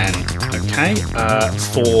 10. Okay.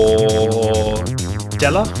 For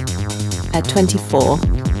Della? 24.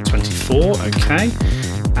 24. Okay.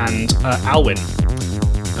 And Alwyn?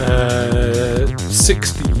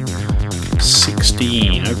 16.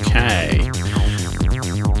 16. Okay.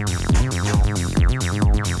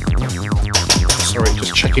 Sorry,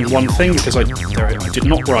 just checking one thing because I did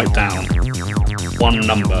not write down one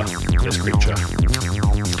number for this creature.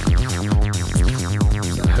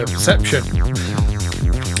 her perception.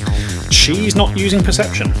 She's not using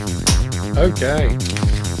perception. Okay.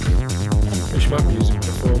 She might be using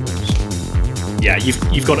performance. Yeah,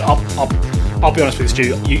 you've got it up. I'll be honest with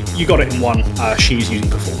you, Stu. You got it in one. She's using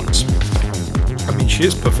performance. I mean, she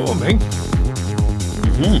is performing.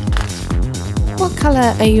 What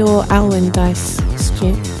colour are your Alwyn dice,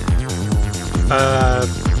 Stu?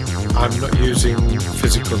 I'm not using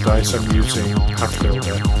physical dice, I'm using Path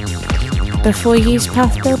Builder. Before you use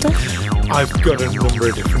Path Builder? I've got a number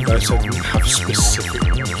of different dice, I don't have specific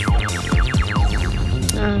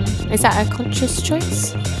ones. Is that a conscious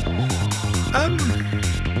choice?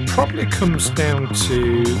 Probably comes down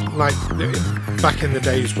to, like, back in the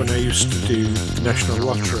days when I used to do the National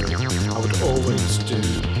Lottery, I would always do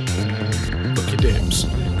Lucky Dips.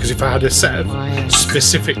 Because if I had a set of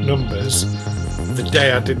specific numbers, the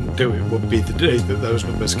day I didn't do it would be the day that those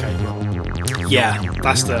numbers came up. Yeah,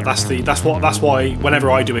 that's why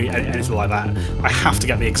whenever I do anything like that, I have to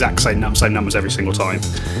get the exact same numbers every single time.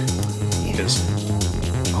 Because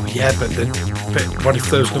yeah, but what if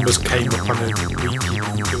those numbers came up on a week you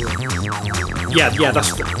didn't do it? Yeah,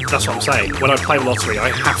 that's what I'm saying. When I play lottery, I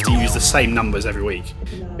have to use the same numbers every week.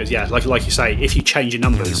 Because yeah, like you say, if you change your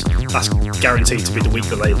numbers, that's guaranteed to be the week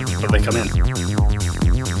that they come in.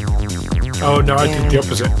 Oh no, I did the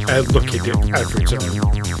opposite. Lucky Dip every time.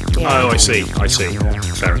 Oh, I see. Yeah,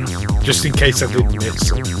 fair enough. Just in case I did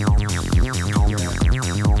miss.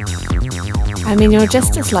 I mean, you're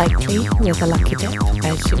just as likely with a Lucky Dip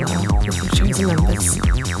as you are with your chosen numbers.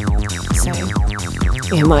 So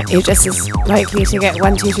you're just as likely to get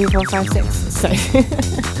 1, 2, 3, 4, 5, 6. So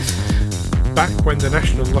back when the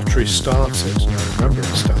National Lottery started, and I remember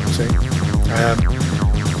it starting,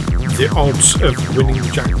 the odds of winning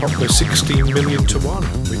the jackpot were 16 million to 1,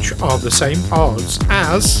 which are the same odds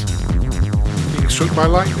as being struck by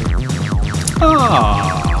lightning.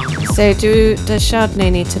 So does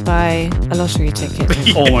Chardonnay need to buy a lottery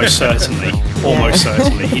ticket? Almost certainly. Almost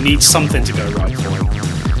certainly. He needs something to go right for him.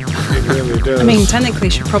 It really does. I mean, technically,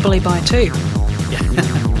 should probably buy 2.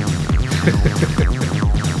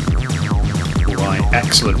 Right,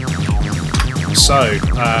 excellent. So,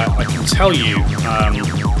 I can tell you,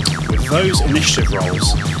 with those initiative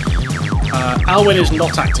rolls, Alwyn is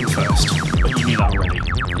not acting first, but you knew that already.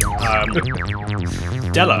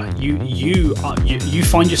 Della, you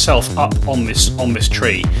find yourself up on this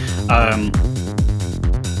tree.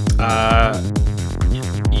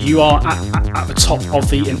 You are at the top of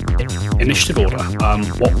the initiative order.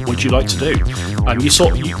 What would you like to do? You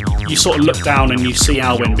sort of look down and you see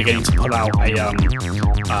Alwyn beginning to pull out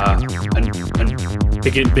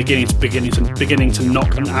beginning to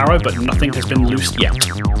knock an arrow, but nothing has been loosed yet.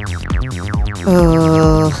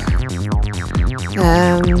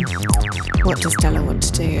 What does Della want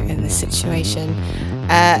to do in this situation?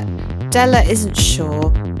 Della isn't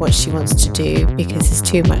sure what she wants to do because there's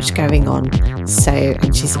too much going on.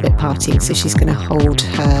 And she's a bit partying, so she's going to hold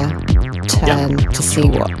her turn to see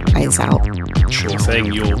what plays out. Sure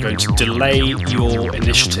thing. You're going to delay your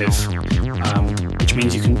initiative, which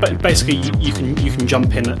means you can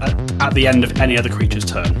jump in at the end of any other creature's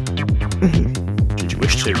turn. Mm-hmm. Should you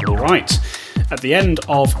wish to? All right. At the end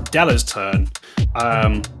of Della's turn,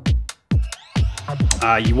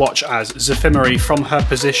 you watch as Zephymery, from her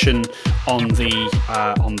position on the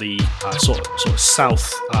sort of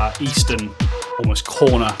south eastern almost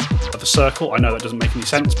corner of the circle. I know that doesn't make any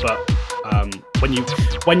sense, but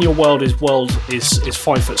when your world is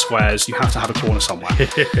 5 foot squares, you have to have a corner somewhere.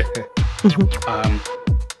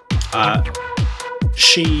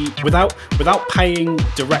 She, without paying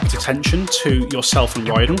direct attention to yourself and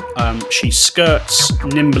Ryden, she skirts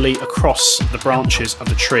nimbly across the branches of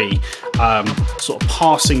the tree, sort of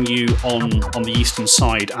passing you on the eastern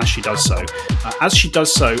side as she does so. As she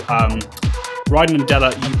does so, Ryden and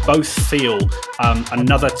Della, you both feel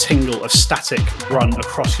another tingle of static run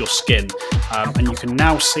across your skin, and you can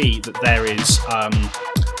now see that there is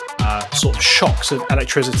sort of shocks of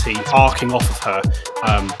electricity arcing off of her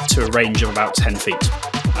to a range of about 10 feet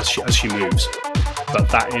as she moves. But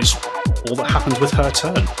that is all that happens with her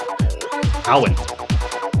turn. Alwyn.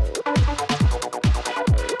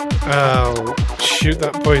 I'll shoot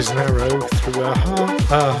that poison arrow through her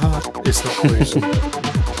heart. It's not poison.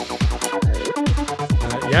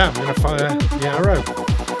 I'm going to fire the arrow.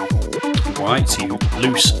 Right, so you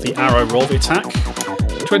loose the arrow, roll the attack.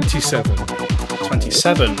 27.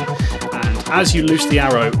 27. And as you loose the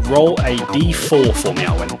arrow, roll a d4 for me,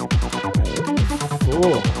 Alwyn.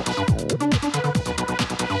 4.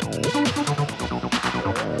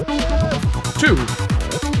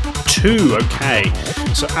 2. Okay.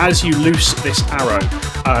 So as you loose this arrow,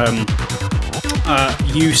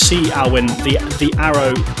 you see, Alwyn, the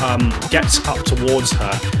arrow gets up towards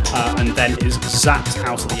her and then is zapped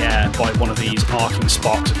out of the air by one of these arcing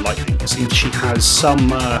sparks of lightning. It seems she has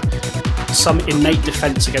some innate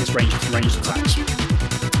defense against ranged attacks.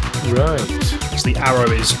 Right. So the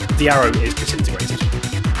arrow is disintegrated.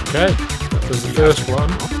 Okay. That was the first one.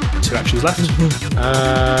 2 actions left.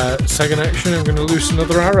 Second action, I'm going to loose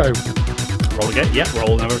another arrow. Roll again. Yeah,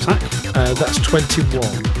 roll another attack. That's 21.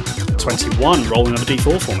 21. Roll another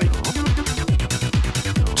d4 for me.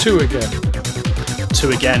 2 again. 2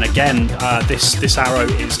 again. Again, this arrow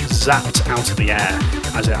is zapped out of the air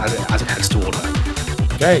as it heads toward her.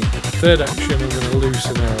 Okay. Third action, I'm going to loose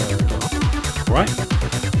an arrow again. Right.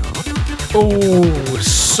 Oh,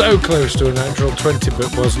 so close to a natural 20,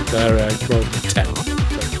 but wasn't there. I rolled a 10.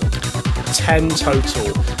 10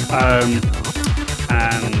 total.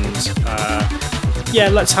 Yeah,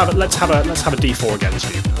 let's have a d4 against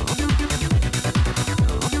you.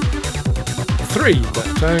 3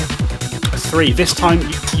 that time. A 3. This time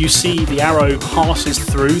you see the arrow passes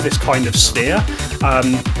through this kind of sphere,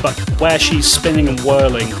 but where she's spinning and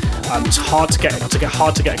whirling, it's hard to get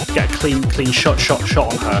a clean shot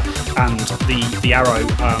on her, and the arrow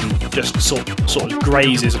just sort of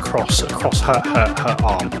grazes across her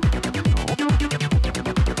arm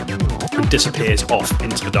and disappears off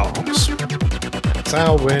into the darkness. It's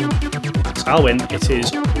Alwyn. It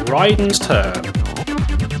is Ryden's turn.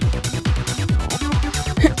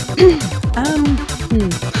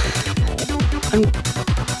 I'm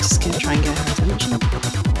just going to try and get her attention.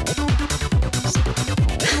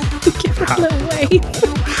 Give her a little wave.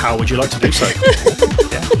 How would you like to do so?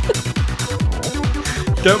 Yeah.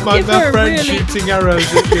 Don't mind Give her that a friend really- shooting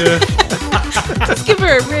arrows at you. Just give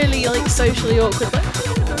her a really socially awkward hi.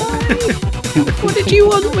 What did you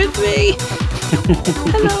want with me?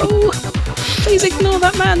 Hello. Please ignore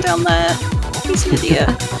that man down there. He's an idiot.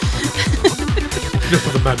 No,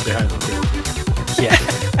 the man behind the curtain. Yeah.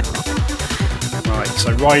 Right,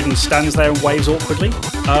 so Ryden stands there and waves awkwardly.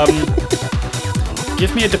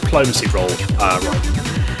 Give me a diplomacy roll, Ryden.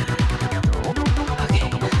 Okay.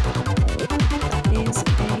 That is a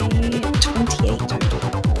 28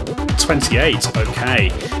 total. 28,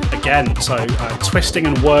 okay. Again, so twisting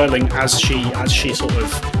and whirling as she sort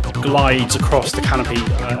of glides across the canopy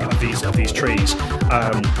of these trees.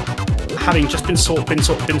 Having just been sort of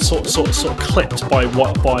clipped by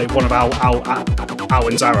one of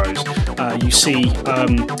Alwyn's arrows, you see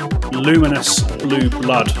luminous blue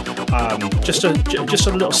blood, just a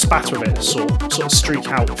little spatter of it sort of streak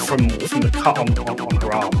out from the cut on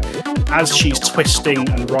her arm. As she's twisting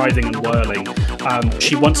and writhing and whirling,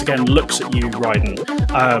 she once again looks at you, Ryden.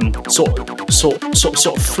 Sort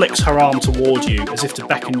of flicks her arm toward you as if to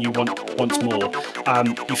beckon you once more.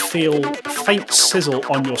 You feel a faint sizzle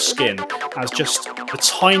on your skin as just the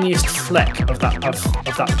tiniest fleck of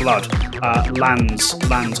that blood lands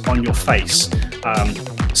on your face.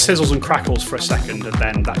 Sizzles and crackles for a second, and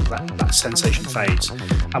then that sensation fades.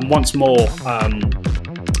 And once more,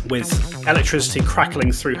 with electricity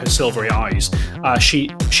crackling through her silvery eyes, she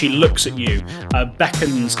looks at you,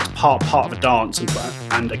 beckons as part of a dance,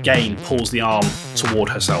 and again pulls the arm toward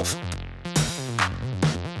herself.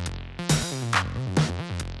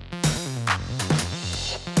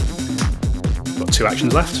 Got 2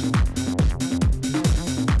 actions left.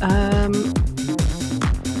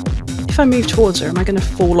 If I move towards her, am I going to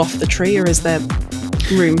fall off the tree, or is there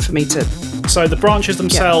room for me to? So the branches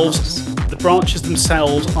themselves. across? The branches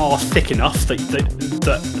themselves are thick enough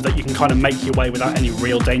that you can kind of make your way without any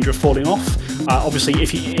real danger of falling off. Obviously,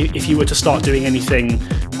 if you were to start doing anything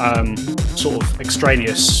sort of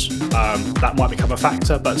extraneous, that might become a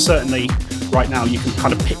factor. But certainly, right now, you can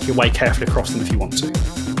kind of pick your way carefully across them if you want to.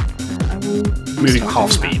 I will Moving at start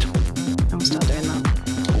half doing speed. that. I will start doing that.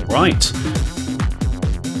 All right.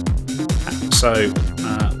 So,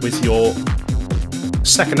 with your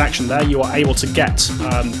second action there, you are able to get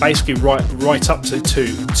basically right up to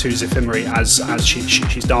Zephymery as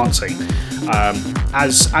she's dancing.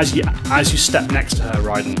 As you step next to her,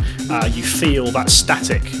 Ryden, you feel that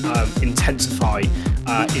static intensify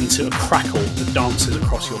into a crackle that dances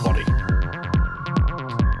across your body.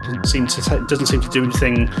 Doesn't seem to do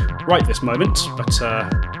anything right this moment, but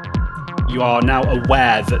you are now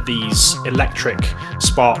aware that these electric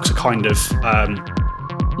sparks are kind of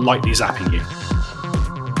lightly zapping you.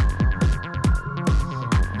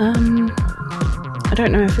 I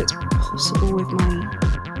don't know if it's possible with my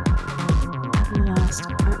last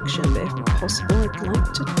action, but if possible, I'd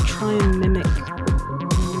like to try and mimic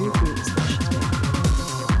the movements that she's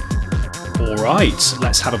making. All right,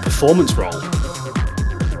 let's have a performance roll.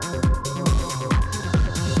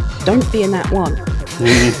 Don't be in that one.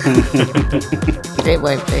 It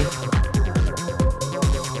won't be.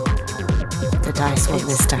 The dice want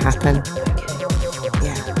this to happen.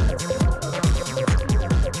 Yeah.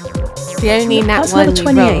 The only nat That's one another you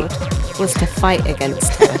 28. rolled was to fight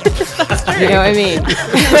against her. You know what I mean?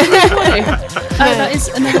 That is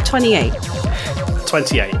another 28.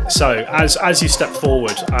 28. So as you step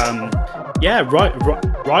forward,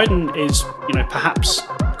 Ryden is, perhaps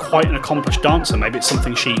quite an accomplished dancer. Maybe it's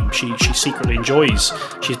something she secretly enjoys.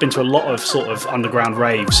 She's been to a lot of sort of underground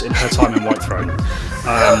raves in her time in Whitethrone.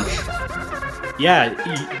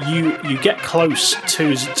 You get close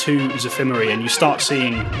to Zephymery and you start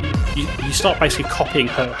seeing, you start basically copying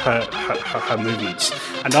her movements.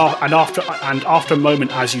 And after a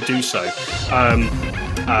moment, as you do so,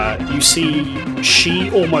 you see she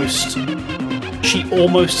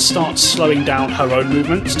almost starts slowing down her own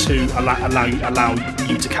movements to allow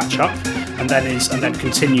you to catch up, and then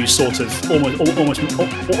continues sort of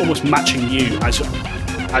almost matching you as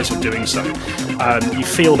you're doing so. You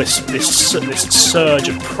feel this surge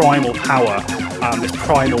of primal power, this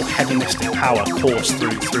primal hedonistic power course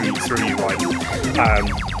through you, Ryden.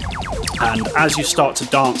 And as you start to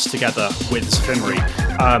dance together with Zephymery,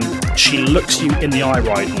 she looks you in the eye,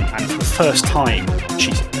 Ryden, and for the first time,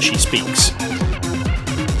 she speaks.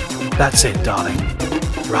 That's it, darling.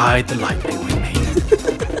 Ride the lightning with me.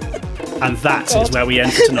 And that is where we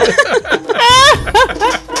end for tonight.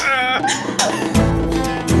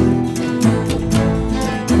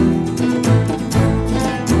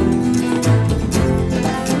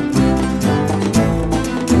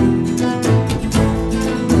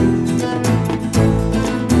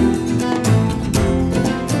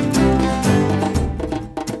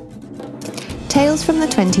 Tales from the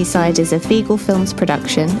 20 Side is a Feagle Films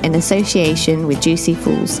production in association with Juicy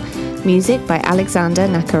Fools. Music by Alexander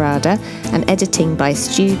Nakarada and editing by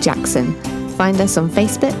Stu Jackson. Find us on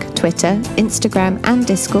Facebook, Twitter, Instagram and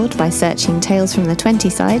Discord by searching Tales from the 20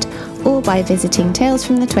 Side or by visiting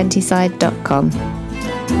talesfromthe20side.com.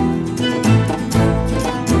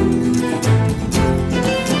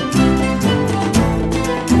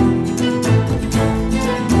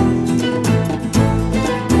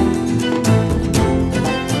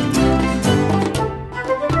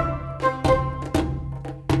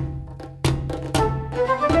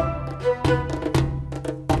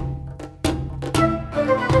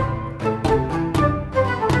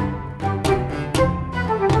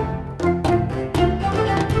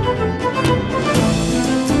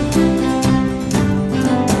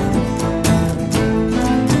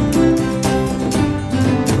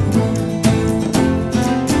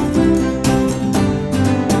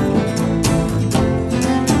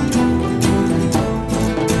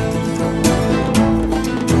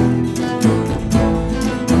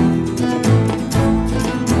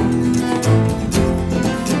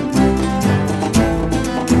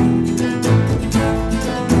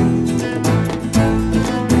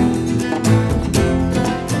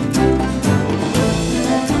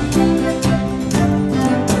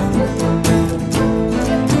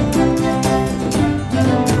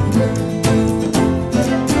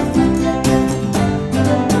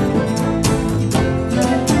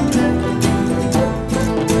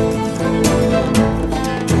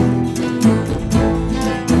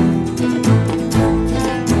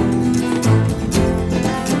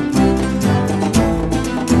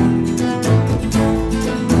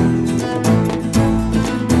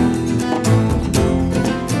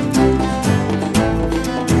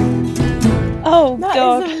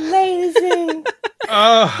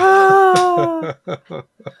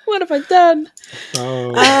 What have I done?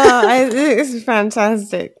 This is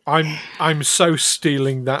fantastic. I'm so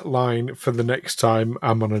stealing that line for the next time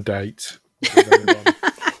I'm on a date with anyone.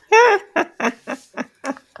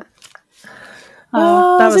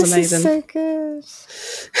 That was this amazing. Is so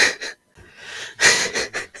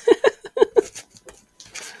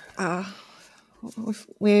good.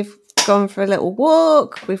 We've gone for a little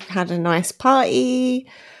walk. We've had a nice party.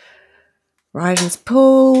 Ryden's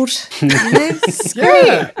pulled. It's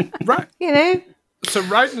great. Right. So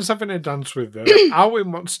Ryden's having a dance with her.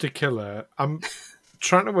 Alwyn wants to kill her. I'm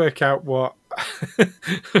trying to work out what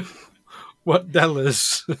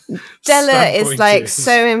Della's Della is like is.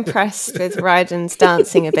 so impressed with Ryden's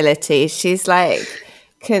dancing ability. She's like,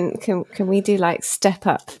 can we do like Step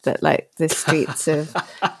Up, but like the streets of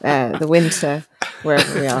the winter,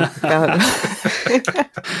 wherever we are.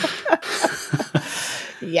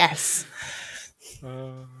 Yes.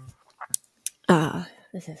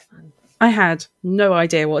 This is fun. I had no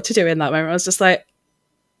idea what to do in that moment. I was just like,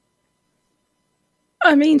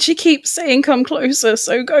 I mean, she keeps saying come closer,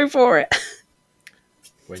 so go for it.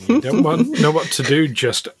 When you don't know what to do,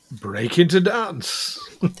 just break into dance.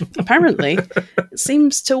 Apparently, it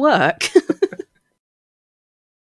seems to work.